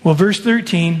 Well, verse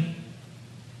 13.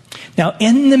 Now,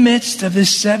 in the midst of the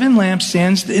 7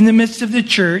 lampstands, in the midst of the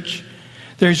church,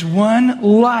 there's one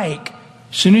like.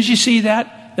 As soon as you see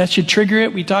that, that should trigger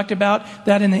it. We talked about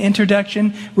that in the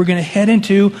introduction. We're going to head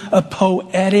into a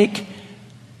poetic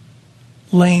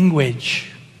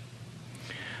language.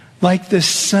 Like the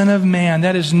Son of Man.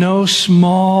 That is no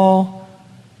small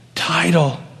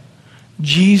title.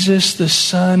 Jesus, the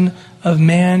Son of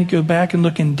Man. Go back and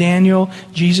look in Daniel.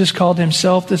 Jesus called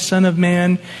Himself the Son of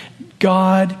Man.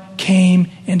 God came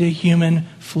into human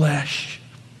flesh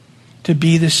to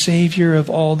be the Savior of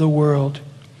all the world.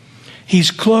 He's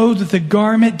clothed with a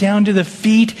garment down to the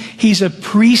feet. He's a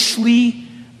priestly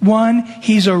one.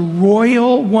 He's a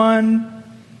royal one.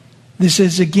 This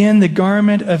is again the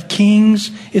garment of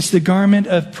kings. It's the garment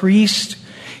of priests.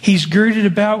 He's girded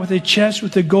about with a chest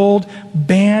with a gold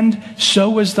band. So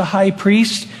was the high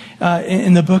priest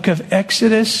in the book of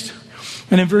Exodus.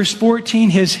 And in verse 14,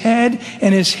 his head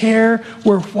and his hair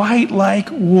were white like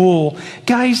wool.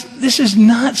 Guys, this is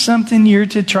not something you're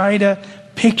to try to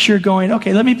picture going,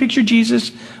 okay, let me picture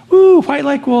Jesus. Ooh, white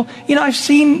like wool. I've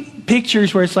seen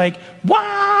pictures where it's like,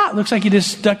 wow, it looks like he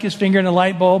just stuck his finger in a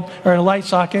light bulb or in a light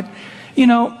socket.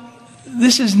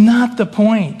 This is not the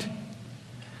point.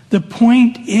 The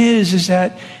point is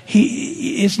that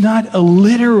it's not a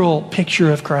literal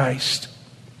picture of Christ.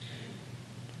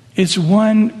 It's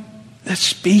one that's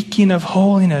speaking of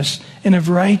holiness and of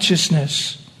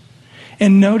righteousness.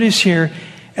 And notice here,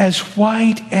 as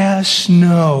white as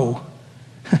snow.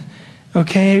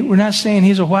 Okay, we're not saying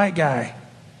he's a white guy.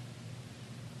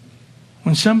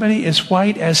 When somebody is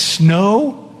white as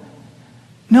snow,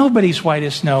 nobody's white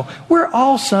as snow. We're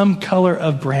all some color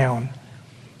of brown.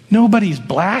 Nobody's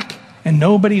black and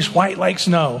nobody's white like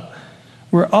snow.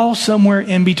 We're all somewhere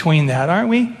in between that, aren't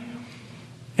we?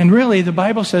 And really, the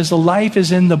Bible says the life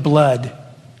is in the blood.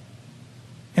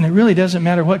 And it really doesn't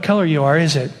matter what color you are,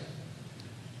 is it?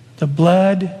 The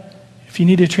blood, if you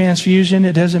need a transfusion,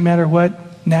 it doesn't matter what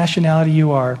nationality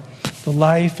you are. The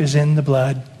life is in the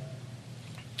blood.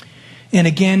 And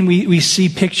again, we see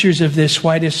pictures of this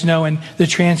white as snow in the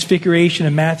transfiguration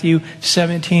of Matthew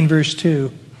 17, verse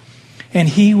 2. And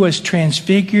he was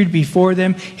transfigured before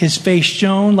them. His face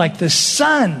shone like the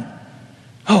sun.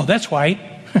 Oh, that's white.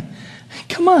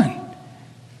 Come on.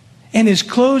 And his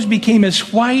clothes became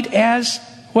as white as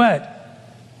what?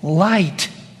 Light.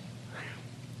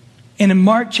 And in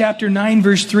Mark chapter 9,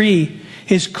 verse 3,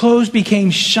 his clothes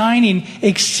became shining,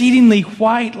 exceedingly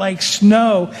white like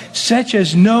snow, such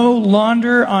as no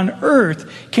launder on earth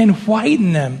can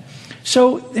whiten them.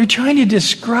 So they're trying to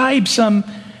describe some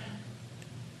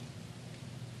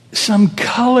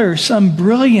color, some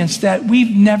brilliance that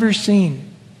we've never seen.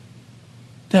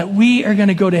 That we are going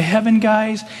to go to heaven,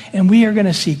 guys, and we are going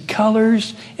to see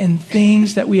colors and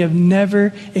things that we have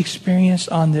never experienced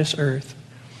on this earth.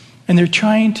 And they're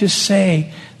trying to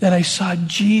say that I saw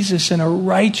Jesus in a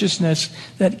righteousness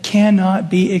that cannot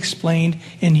be explained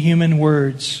in human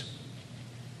words.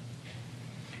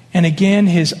 And again,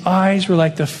 his eyes were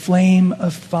like the flame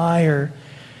of fire,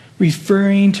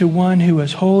 referring to one who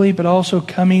was holy, but also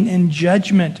coming in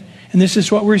judgment. And this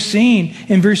is what we're seeing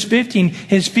in verse 15.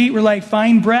 His feet were like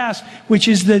fine brass, which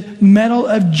is the metal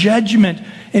of judgment.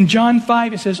 In John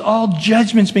 5, it says, all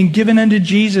judgment's been given unto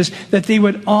Jesus, that they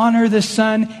would honor the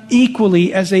Son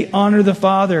equally as they honor the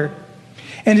Father.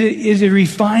 And it is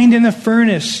refined in the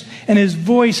furnace, and his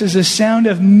voice is the sound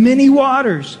of many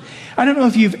waters. I don't know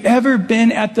if you've ever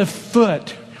been at the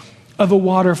foot of a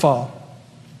waterfall,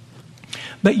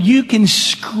 but you can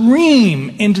scream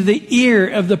into the ear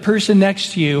of the person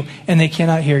next to you and they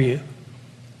cannot hear you.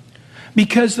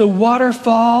 Because the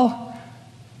waterfall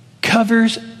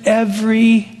covers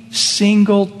every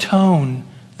single tone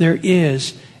there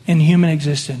is in human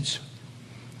existence.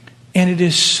 And it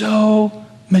is so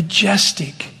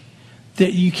majestic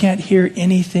that you can't hear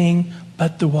anything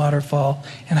but the waterfall.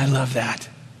 And I love that.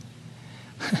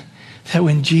 That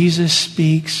when Jesus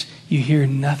speaks, you hear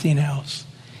nothing else.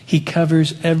 He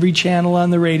covers every channel on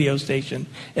the radio station,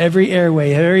 every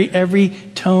airway, every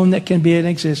tone that can be in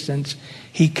existence.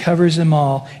 He covers them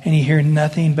all, and you hear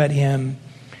nothing but him.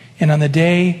 And on the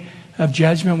day of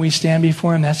judgment, we stand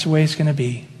before him. That's the way it's going to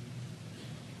be.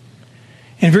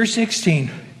 In verse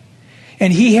 16,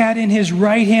 and he had in his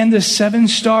right hand the 7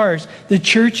 stars, the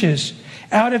churches.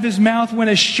 Out of his mouth went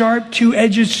a sharp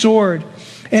 2-edged sword,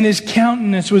 and his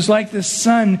countenance was like the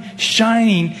sun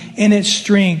shining in its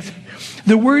strength.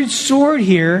 The word sword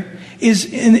here is,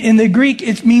 in the Greek,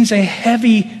 it means a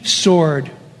heavy sword.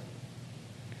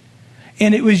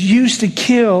 And it was used to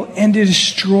kill and to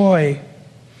destroy.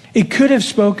 It could have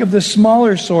spoke of the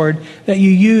smaller sword that you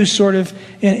use sort of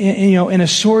in a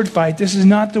sword fight. This is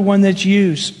not the one that's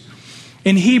used.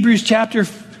 In Hebrews chapter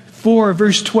 4,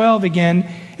 verse 12 again,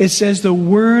 it says the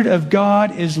word of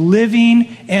God is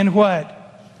living and what?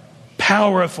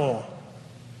 Powerful.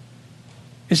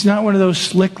 It's not one of those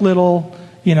slick little,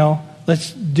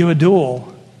 let's do a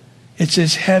duel. It's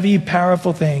this heavy,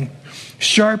 powerful thing.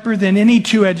 Sharper than any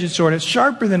 2-edged sword. It's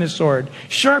sharper than a sword.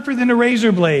 Sharper than a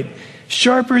razor blade.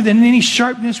 Sharper than any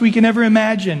sharpness we can ever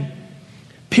imagine.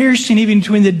 Piercing even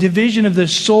between the division of the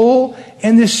soul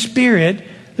and the spirit.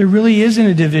 There really isn't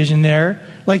a division there.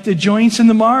 Like the joints and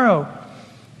the marrow.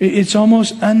 It's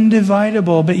almost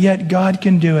undividable, but yet God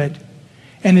can do it.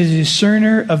 And is a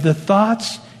discerner of the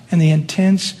thoughts and the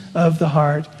intents of the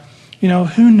heart.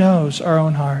 Who knows our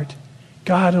own heart?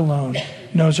 God alone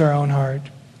knows our own heart.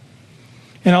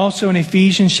 And also in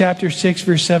Ephesians chapter 6,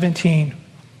 verse 17.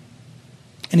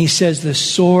 And he says, the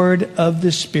sword of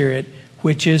the Spirit,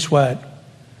 which is what?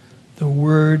 The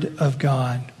Word of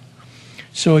God.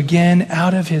 So again,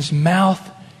 out of his mouth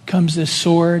comes this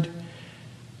sword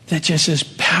that just is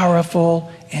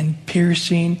powerful and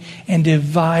piercing and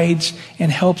divides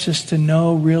and helps us to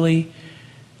know really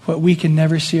what we can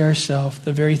never see ourselves,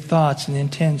 the very thoughts and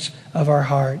intents of our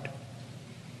heart.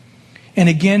 And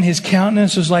again, his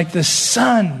countenance was like the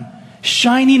sun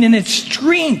shining in its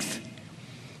strength.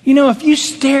 If you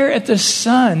stare at the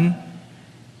sun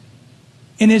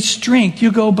in its strength,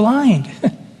 you go blind.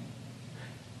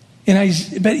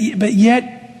 But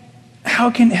yet,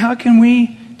 how can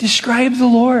we describe the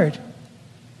Lord?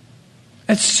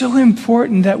 It's so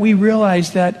important that we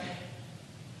realize that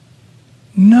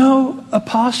no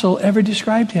apostle ever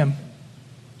described him.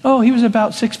 Oh, he was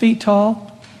about 6 feet tall.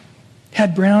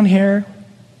 Had brown hair,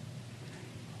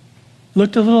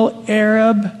 looked a little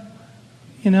Arab,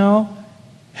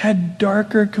 had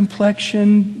darker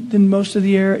complexion than most of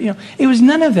the Arab. It was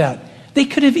none of that. They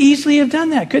could have easily have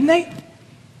done that, couldn't they?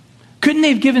 Couldn't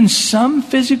they have given some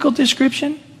physical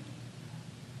description?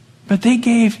 But they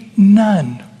gave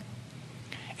none.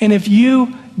 And if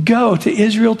you go to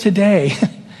Israel today,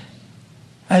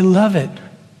 I love it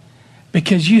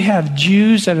because you have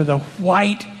Jews that are the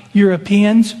white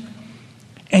Europeans.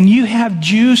 And you have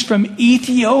Jews from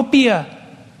Ethiopia,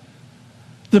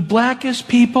 the blackest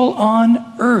people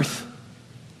on earth.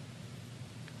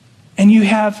 And you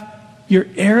have your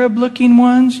Arab-looking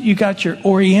ones. You got your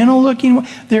Oriental-looking ones.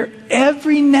 They're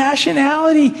every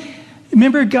nationality.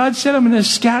 Remember, God said, I'm going to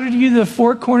scatter you to the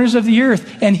 4 corners of the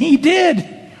earth. And he did.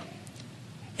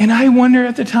 And I wonder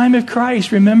at the time of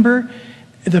Christ, remember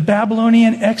the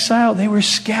Babylonian exile? They were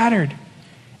scattered.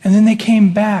 And then they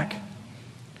came back.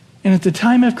 And at the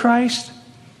time of Christ,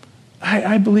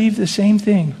 I believe the same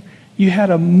thing. You had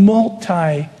a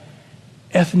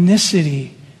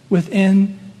multi-ethnicity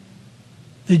within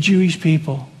the Jewish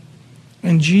people.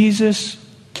 And Jesus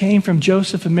came from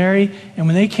Joseph and Mary, and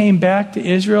when they came back to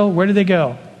Israel, where did they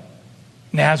go?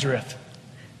 Nazareth.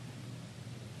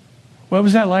 What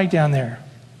was that like down there?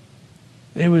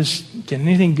 Can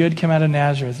anything good come out of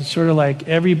Nazareth? It's sort of like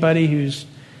everybody who's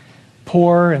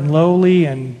poor and lowly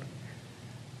and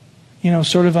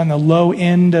sort of on the low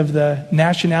end of the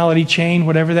nationality chain,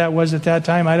 whatever that was at that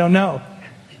time, I don't know.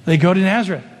 They go to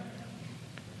Nazareth.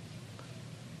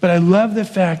 But I love the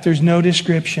fact there's no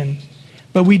description.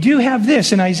 But we do have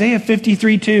this in Isaiah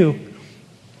 53:2.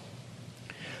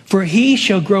 For he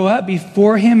shall grow up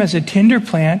before him as a tender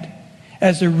plant,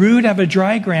 as the root of a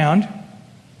dry ground.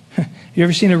 You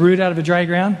ever seen a root out of a dry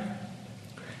ground?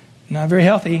 Not very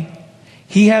healthy.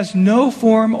 He has no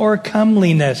form or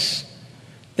comeliness.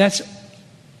 That's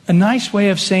a nice way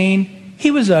of saying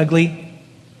he was ugly.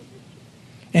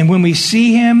 And when we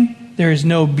see him, there is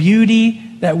no beauty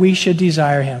that we should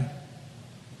desire him.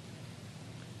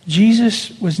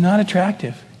 Jesus was not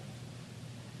attractive.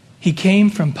 He came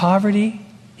from poverty.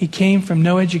 He came from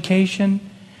no education.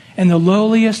 And the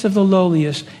lowliest of the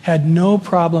lowliest had no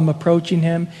problem approaching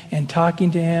him and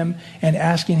talking to him and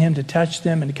asking him to touch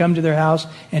them and to come to their house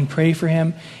and pray for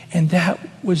him. And that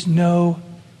was no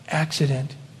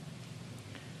accident.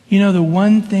 The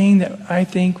one thing that I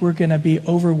think we're going to be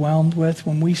overwhelmed with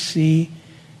when we see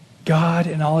God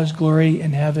in all his glory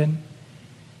in heaven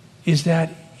is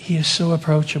that he is so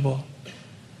approachable.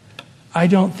 I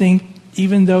don't think,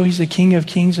 even though he's the King of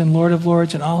Kings and Lord of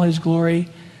Lords in all his glory,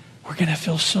 we're going to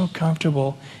feel so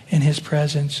comfortable in his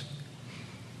presence.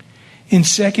 In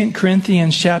 2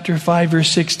 Corinthians chapter 5, verse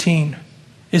 16,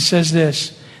 it says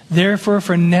this, "Therefore,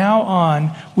 from now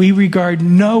on, we regard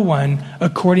no one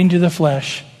according to the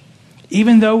flesh.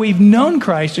 Even though we've known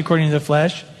Christ according to the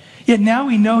flesh, yet now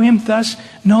we know him thus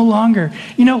no longer."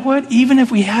 You know what? Even if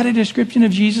we had a description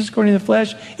of Jesus according to the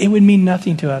flesh, it would mean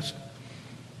nothing to us.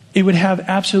 It would have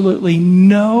absolutely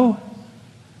no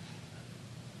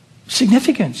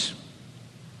significance.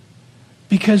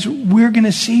 Because we're going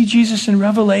to see Jesus in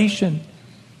Revelation.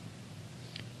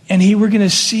 And we're going to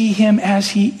see him as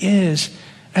he is,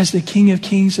 as the King of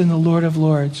Kings and the Lord of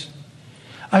Lords.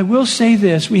 I will say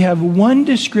this. We have one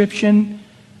description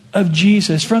of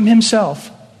Jesus from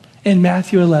himself in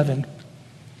Matthew 11.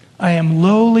 "I am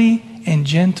lowly and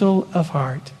gentle of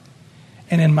heart.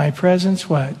 And in my presence,"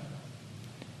 what?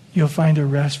 "You'll find a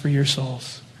rest for your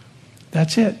souls."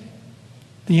 That's it.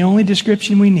 The only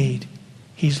description we need.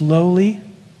 He's lowly,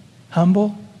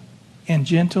 humble, and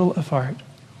gentle of heart.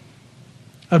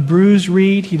 A bruised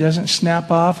reed, he doesn't snap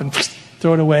off and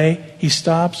throw it away. He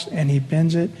stops and he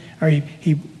bends it, or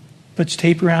he puts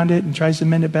tape around it and tries to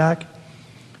mend it back.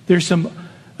 There's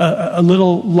a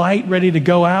little light ready to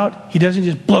go out. He doesn't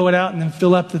just blow it out and then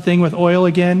fill up the thing with oil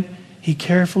again. He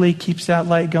carefully keeps that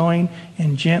light going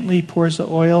and gently pours the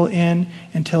oil in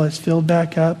until it's filled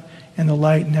back up and the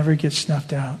light never gets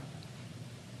snuffed out.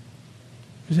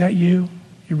 Is that you?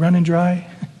 You're running dry?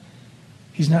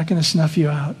 He's not going to snuff you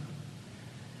out.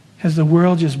 Has the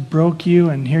world just broke you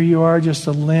and here you are, just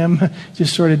a limb,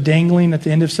 just sort of dangling at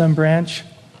the end of some branch,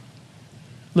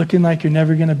 looking like you're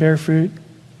never going to bear fruit?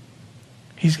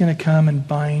 He's going to come and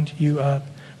bind you up.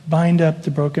 Bind up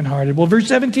the brokenhearted. Well, verse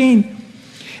 17.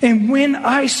 "And when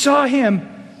I saw him,"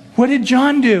 what did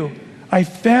John do? "I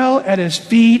fell at his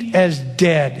feet as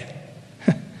dead."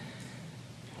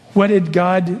 What did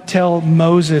God tell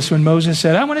Moses when Moses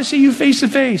said, "I want to see you face to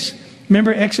face"?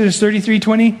 Remember Exodus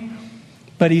 33:20?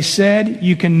 "But he said,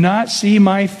 you cannot see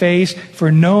my face,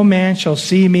 for no man shall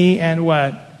see me and"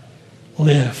 what?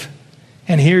 "Live."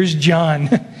 And here's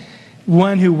John,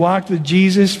 one who walked with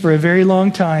Jesus for a very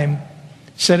long time,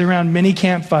 sat around many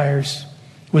campfires,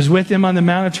 was with him on the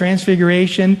Mount of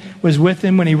Transfiguration, was with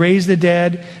him when he raised the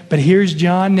dead. But here's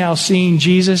John now seeing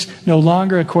Jesus no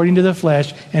longer according to the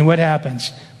flesh. And what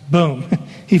happens? Boom.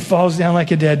 He falls down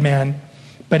like a dead man.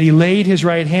 "But he laid his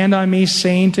right hand on me,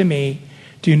 saying to me,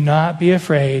 do not be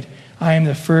afraid. I am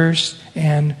the first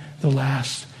and the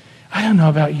last." I don't know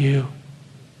about you.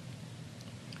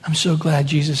 I'm so glad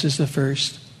Jesus is the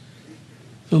first.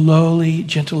 The lowly,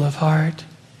 gentle of heart,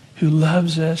 who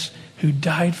loves us, who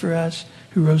died for us,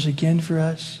 who rose again for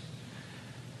us,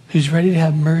 who's ready to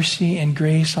have mercy and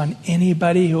grace on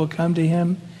anybody who will come to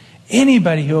him.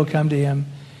 Anybody who will come to him.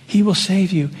 He will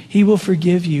save you. He will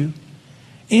forgive you.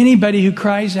 Anybody who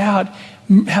cries out,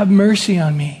 "Have mercy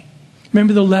on me."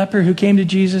 Remember the leper who came to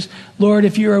Jesus? "Lord,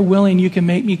 if you are willing, you can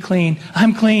make me clean."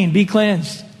 "I'm clean. Be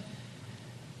cleansed."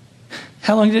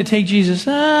 How long did it take Jesus?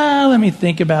 Let me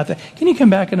think about that. Can you come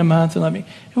back in a month and let me...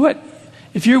 What?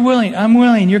 If you're willing, I'm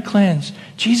willing. You're cleansed.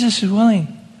 Jesus is willing.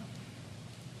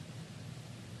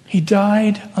 He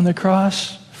died on the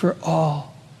cross for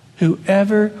all.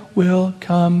 Whoever will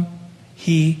come,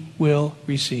 he will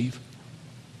receive.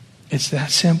 It's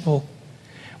that simple.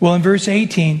 Well, in verse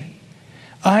 18,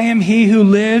 "I am he who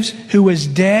lives, who was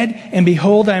dead, and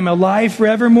behold, I am alive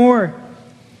forevermore.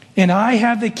 And I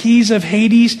have the keys of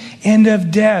Hades and of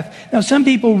death." Now, some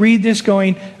people read this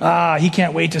going, he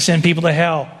can't wait to send people to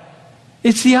hell.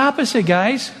 It's the opposite,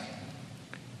 guys.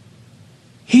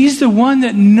 He's the one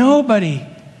that nobody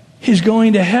is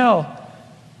going to hell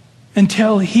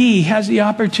until he has the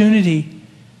opportunity.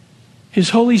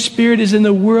 His Holy Spirit is in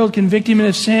the world, convicting him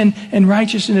of sin and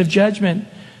righteousness and of judgment,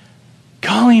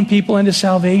 calling people into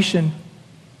salvation.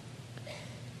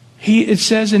 It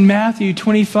says in Matthew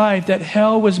 25 that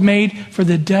hell was made for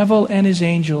the devil and his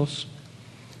angels.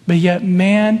 But yet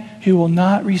man who will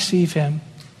not receive him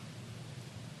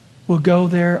will go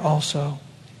there also.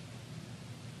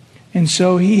 And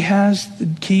so he has the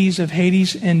keys of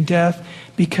Hades and death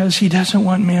because he doesn't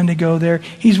want man to go there.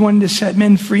 He's wanting to set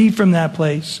men free from that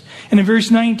place. And in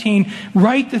verse 19,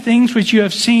 "Write the things which you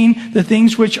have seen, the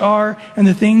things which are, and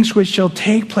the things which shall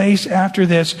take place after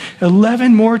this."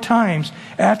 11 more times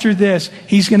after this,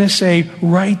 he's going to say,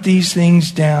 write these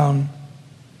things down.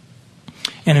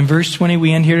 And in verse 20,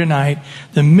 we end here tonight.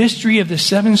 The mystery of the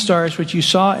 7 stars, which you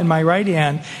saw in my right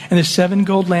hand, and the 7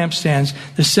 gold lampstands.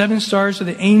 The 7 stars are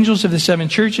the angels of the 7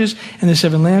 churches, and the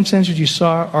 7 lampstands, which you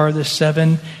saw, are the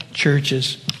 7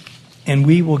 churches. And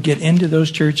we will get into those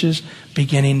churches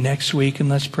beginning next week. And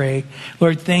let's pray.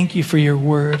 Lord, thank you for your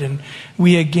word. And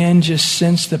we again just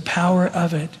sense the power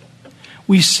of it.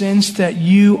 We sense that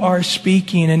you are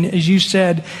speaking. And as you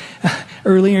said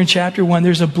earlier in chapter 1,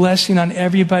 there's a blessing on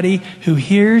everybody who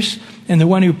hears and the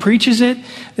one who preaches it,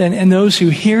 and those who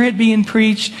hear it being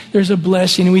preached. There's a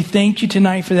blessing. And we thank you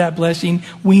tonight for that blessing.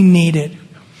 We need it.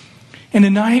 And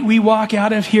tonight we walk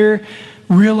out of here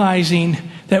realizing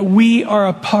that we are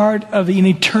a part of an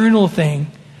eternal thing.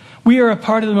 We are a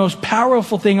part of the most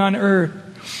powerful thing on earth.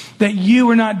 That you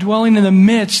are not dwelling in the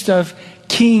midst of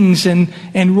kings and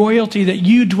royalty, that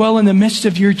you dwell in the midst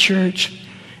of your church.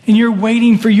 And you're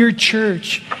waiting for your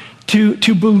church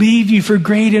to believe you for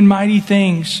great and mighty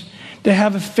things. To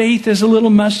have a faith as a little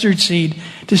mustard seed.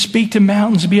 To speak to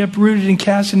mountains, to be uprooted and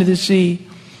cast into the sea.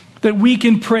 That we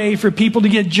can pray for people to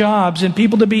get jobs and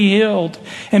people to be healed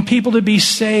and people to be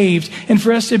saved and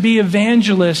for us to be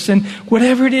evangelists and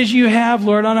whatever it is you have,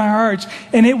 Lord, on our hearts,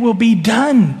 and it will be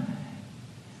done.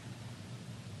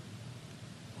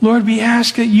 Lord, we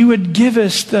ask that you would give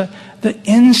us the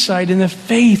insight and the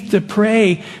faith to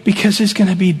pray because it's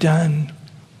going to be done.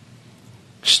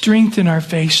 Strengthen our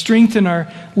faith, strengthen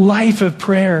our life of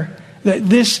prayer, that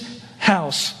this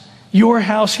house, your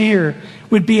house here,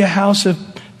 would be a house of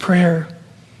prayer.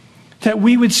 That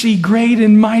we would see great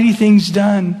and mighty things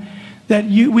done. That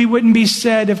we wouldn't be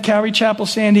said of Calvary Chapel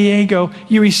San Diego,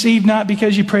 you received not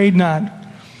because you prayed not.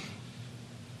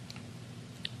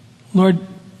 Lord,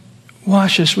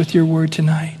 wash us with your word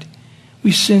tonight.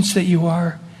 We sense that you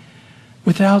are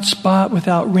without spot,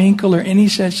 without wrinkle, or any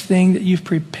such thing, that you've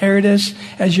prepared us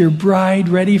as your bride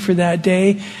ready for that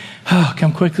day. Oh,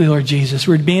 come quickly, Lord Jesus.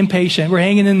 We're being patient. We're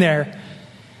hanging in there.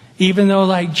 Even though,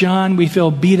 like John, we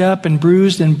feel beat up and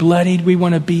bruised and bloodied, we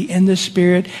want to be in the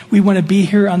Spirit. We want to be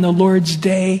here on the Lord's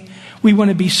day. We want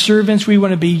to be servants. We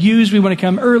want to be used. We want to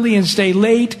come early and stay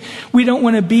late. We don't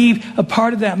want to be a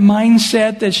part of that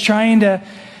mindset that's trying to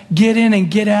get in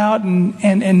and get out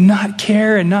and not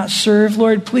care and not serve.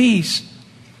 Lord, please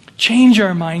change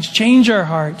our minds, change our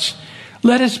hearts.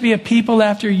 Let us be a people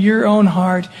after your own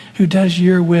heart who does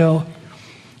your will.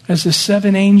 As the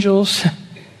 7 angels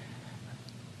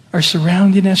are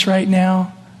surrounding us right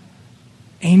now.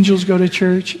 Angels go to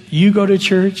church. You go to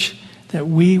church. That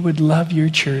we would love your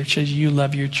church as you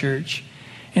love your church.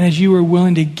 And as you were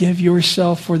willing to give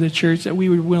yourself for the church, that we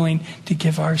were willing to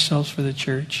give ourselves for the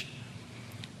church.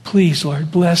 Please,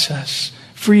 Lord, bless us.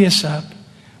 Free us up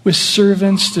with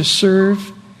servants to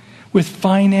serve. With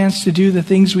finance to do the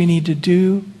things we need to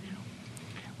do.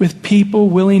 With people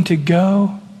willing to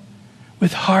go.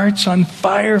 With hearts on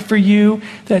fire for you,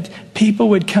 that people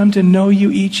would come to know you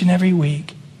each and every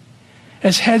week.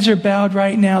 As heads are bowed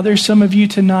right now, there's some of you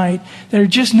tonight that are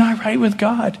just not right with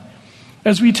God.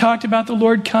 As we talked about the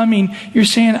Lord coming, you're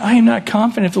saying, I am not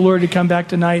confident if the Lord to come back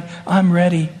tonight. I'm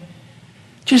ready.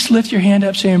 Just lift your hand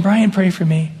up saying, Brian, pray for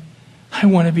me. I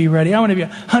want to be ready. I want to be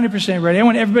 100% ready. I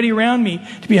want everybody around me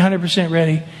to be 100%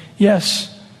 ready.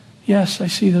 Yes. Yes, I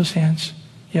see those hands.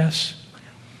 Yes.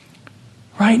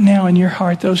 Right now in your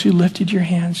heart, those who lifted your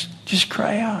hands, just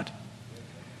cry out.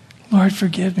 Lord,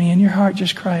 forgive me. In your heart,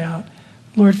 just cry out.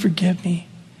 Lord, forgive me.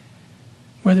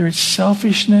 Whether it's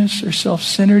selfishness or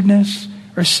self-centeredness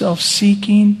or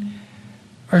self-seeking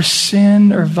or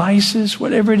sin or vices,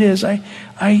 whatever it is,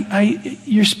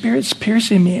 your Spirit's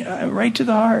piercing me right to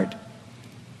the heart.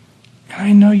 And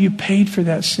I know you paid for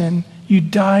that sin. You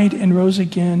died and rose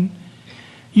again.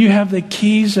 You have the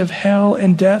keys of hell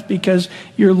and death because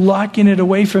you're locking it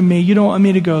away from me. You don't want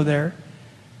me to go there.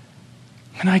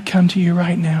 And I come to you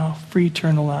right now for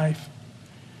eternal life.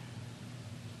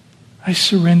 I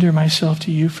surrender myself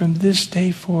to you from this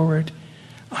day forward.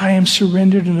 I am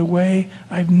surrendered in a way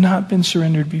I've not been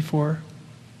surrendered before.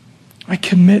 I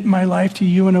commit my life to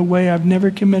you in a way I've never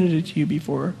committed it to you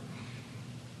before.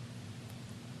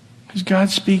 Is God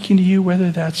speaking to you,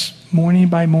 whether that's morning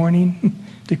by morning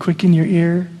to quicken your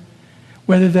ear,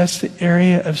 whether that's the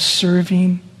area of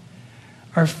serving,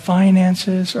 our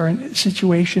finances, our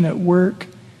situation at work,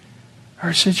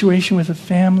 our situation with a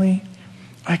family?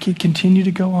 I could continue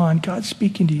to go on. God's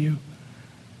speaking to you.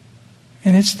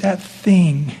 And it's that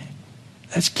thing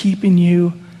that's keeping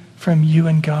you from you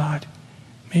and God.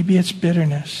 Maybe it's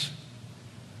bitterness.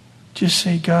 Just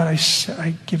say, God,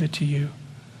 I give it to you.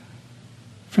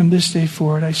 From this day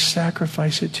forward, I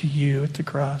sacrifice it to you at the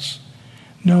cross.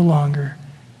 No longer.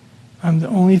 The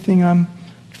only thing I'm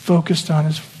focused on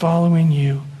is following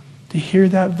you, to hear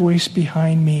that voice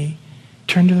behind me.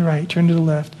 Turn to the right, turn to the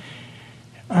left.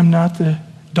 I'm not the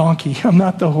donkey. I'm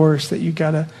not the horse that you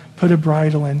got to put a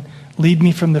bridle in. Lead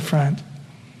me from the front.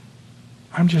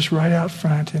 I'm just right out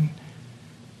front, and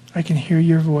I can hear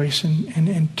your voice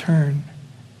and turn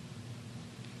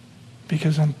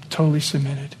because I'm totally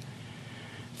submitted.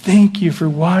 Thank you for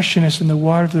washing us in the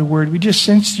water of the Word. We just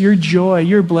sense your joy,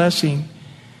 your blessing.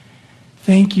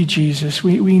 Thank you, Jesus.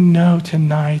 We know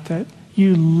tonight that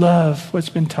you love what's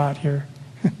been taught here.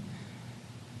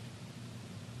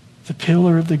 The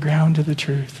pillar of the ground of the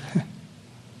truth.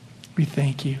 We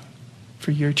thank you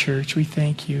for your church. We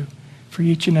thank you for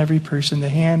each and every person, the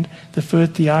hand, the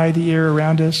foot, the eye, the ear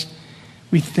around us.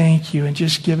 We thank you, and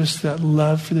just give us that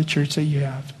love for the church that you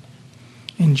have.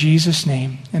 In Jesus'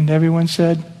 name. And everyone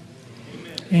said,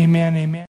 amen, amen.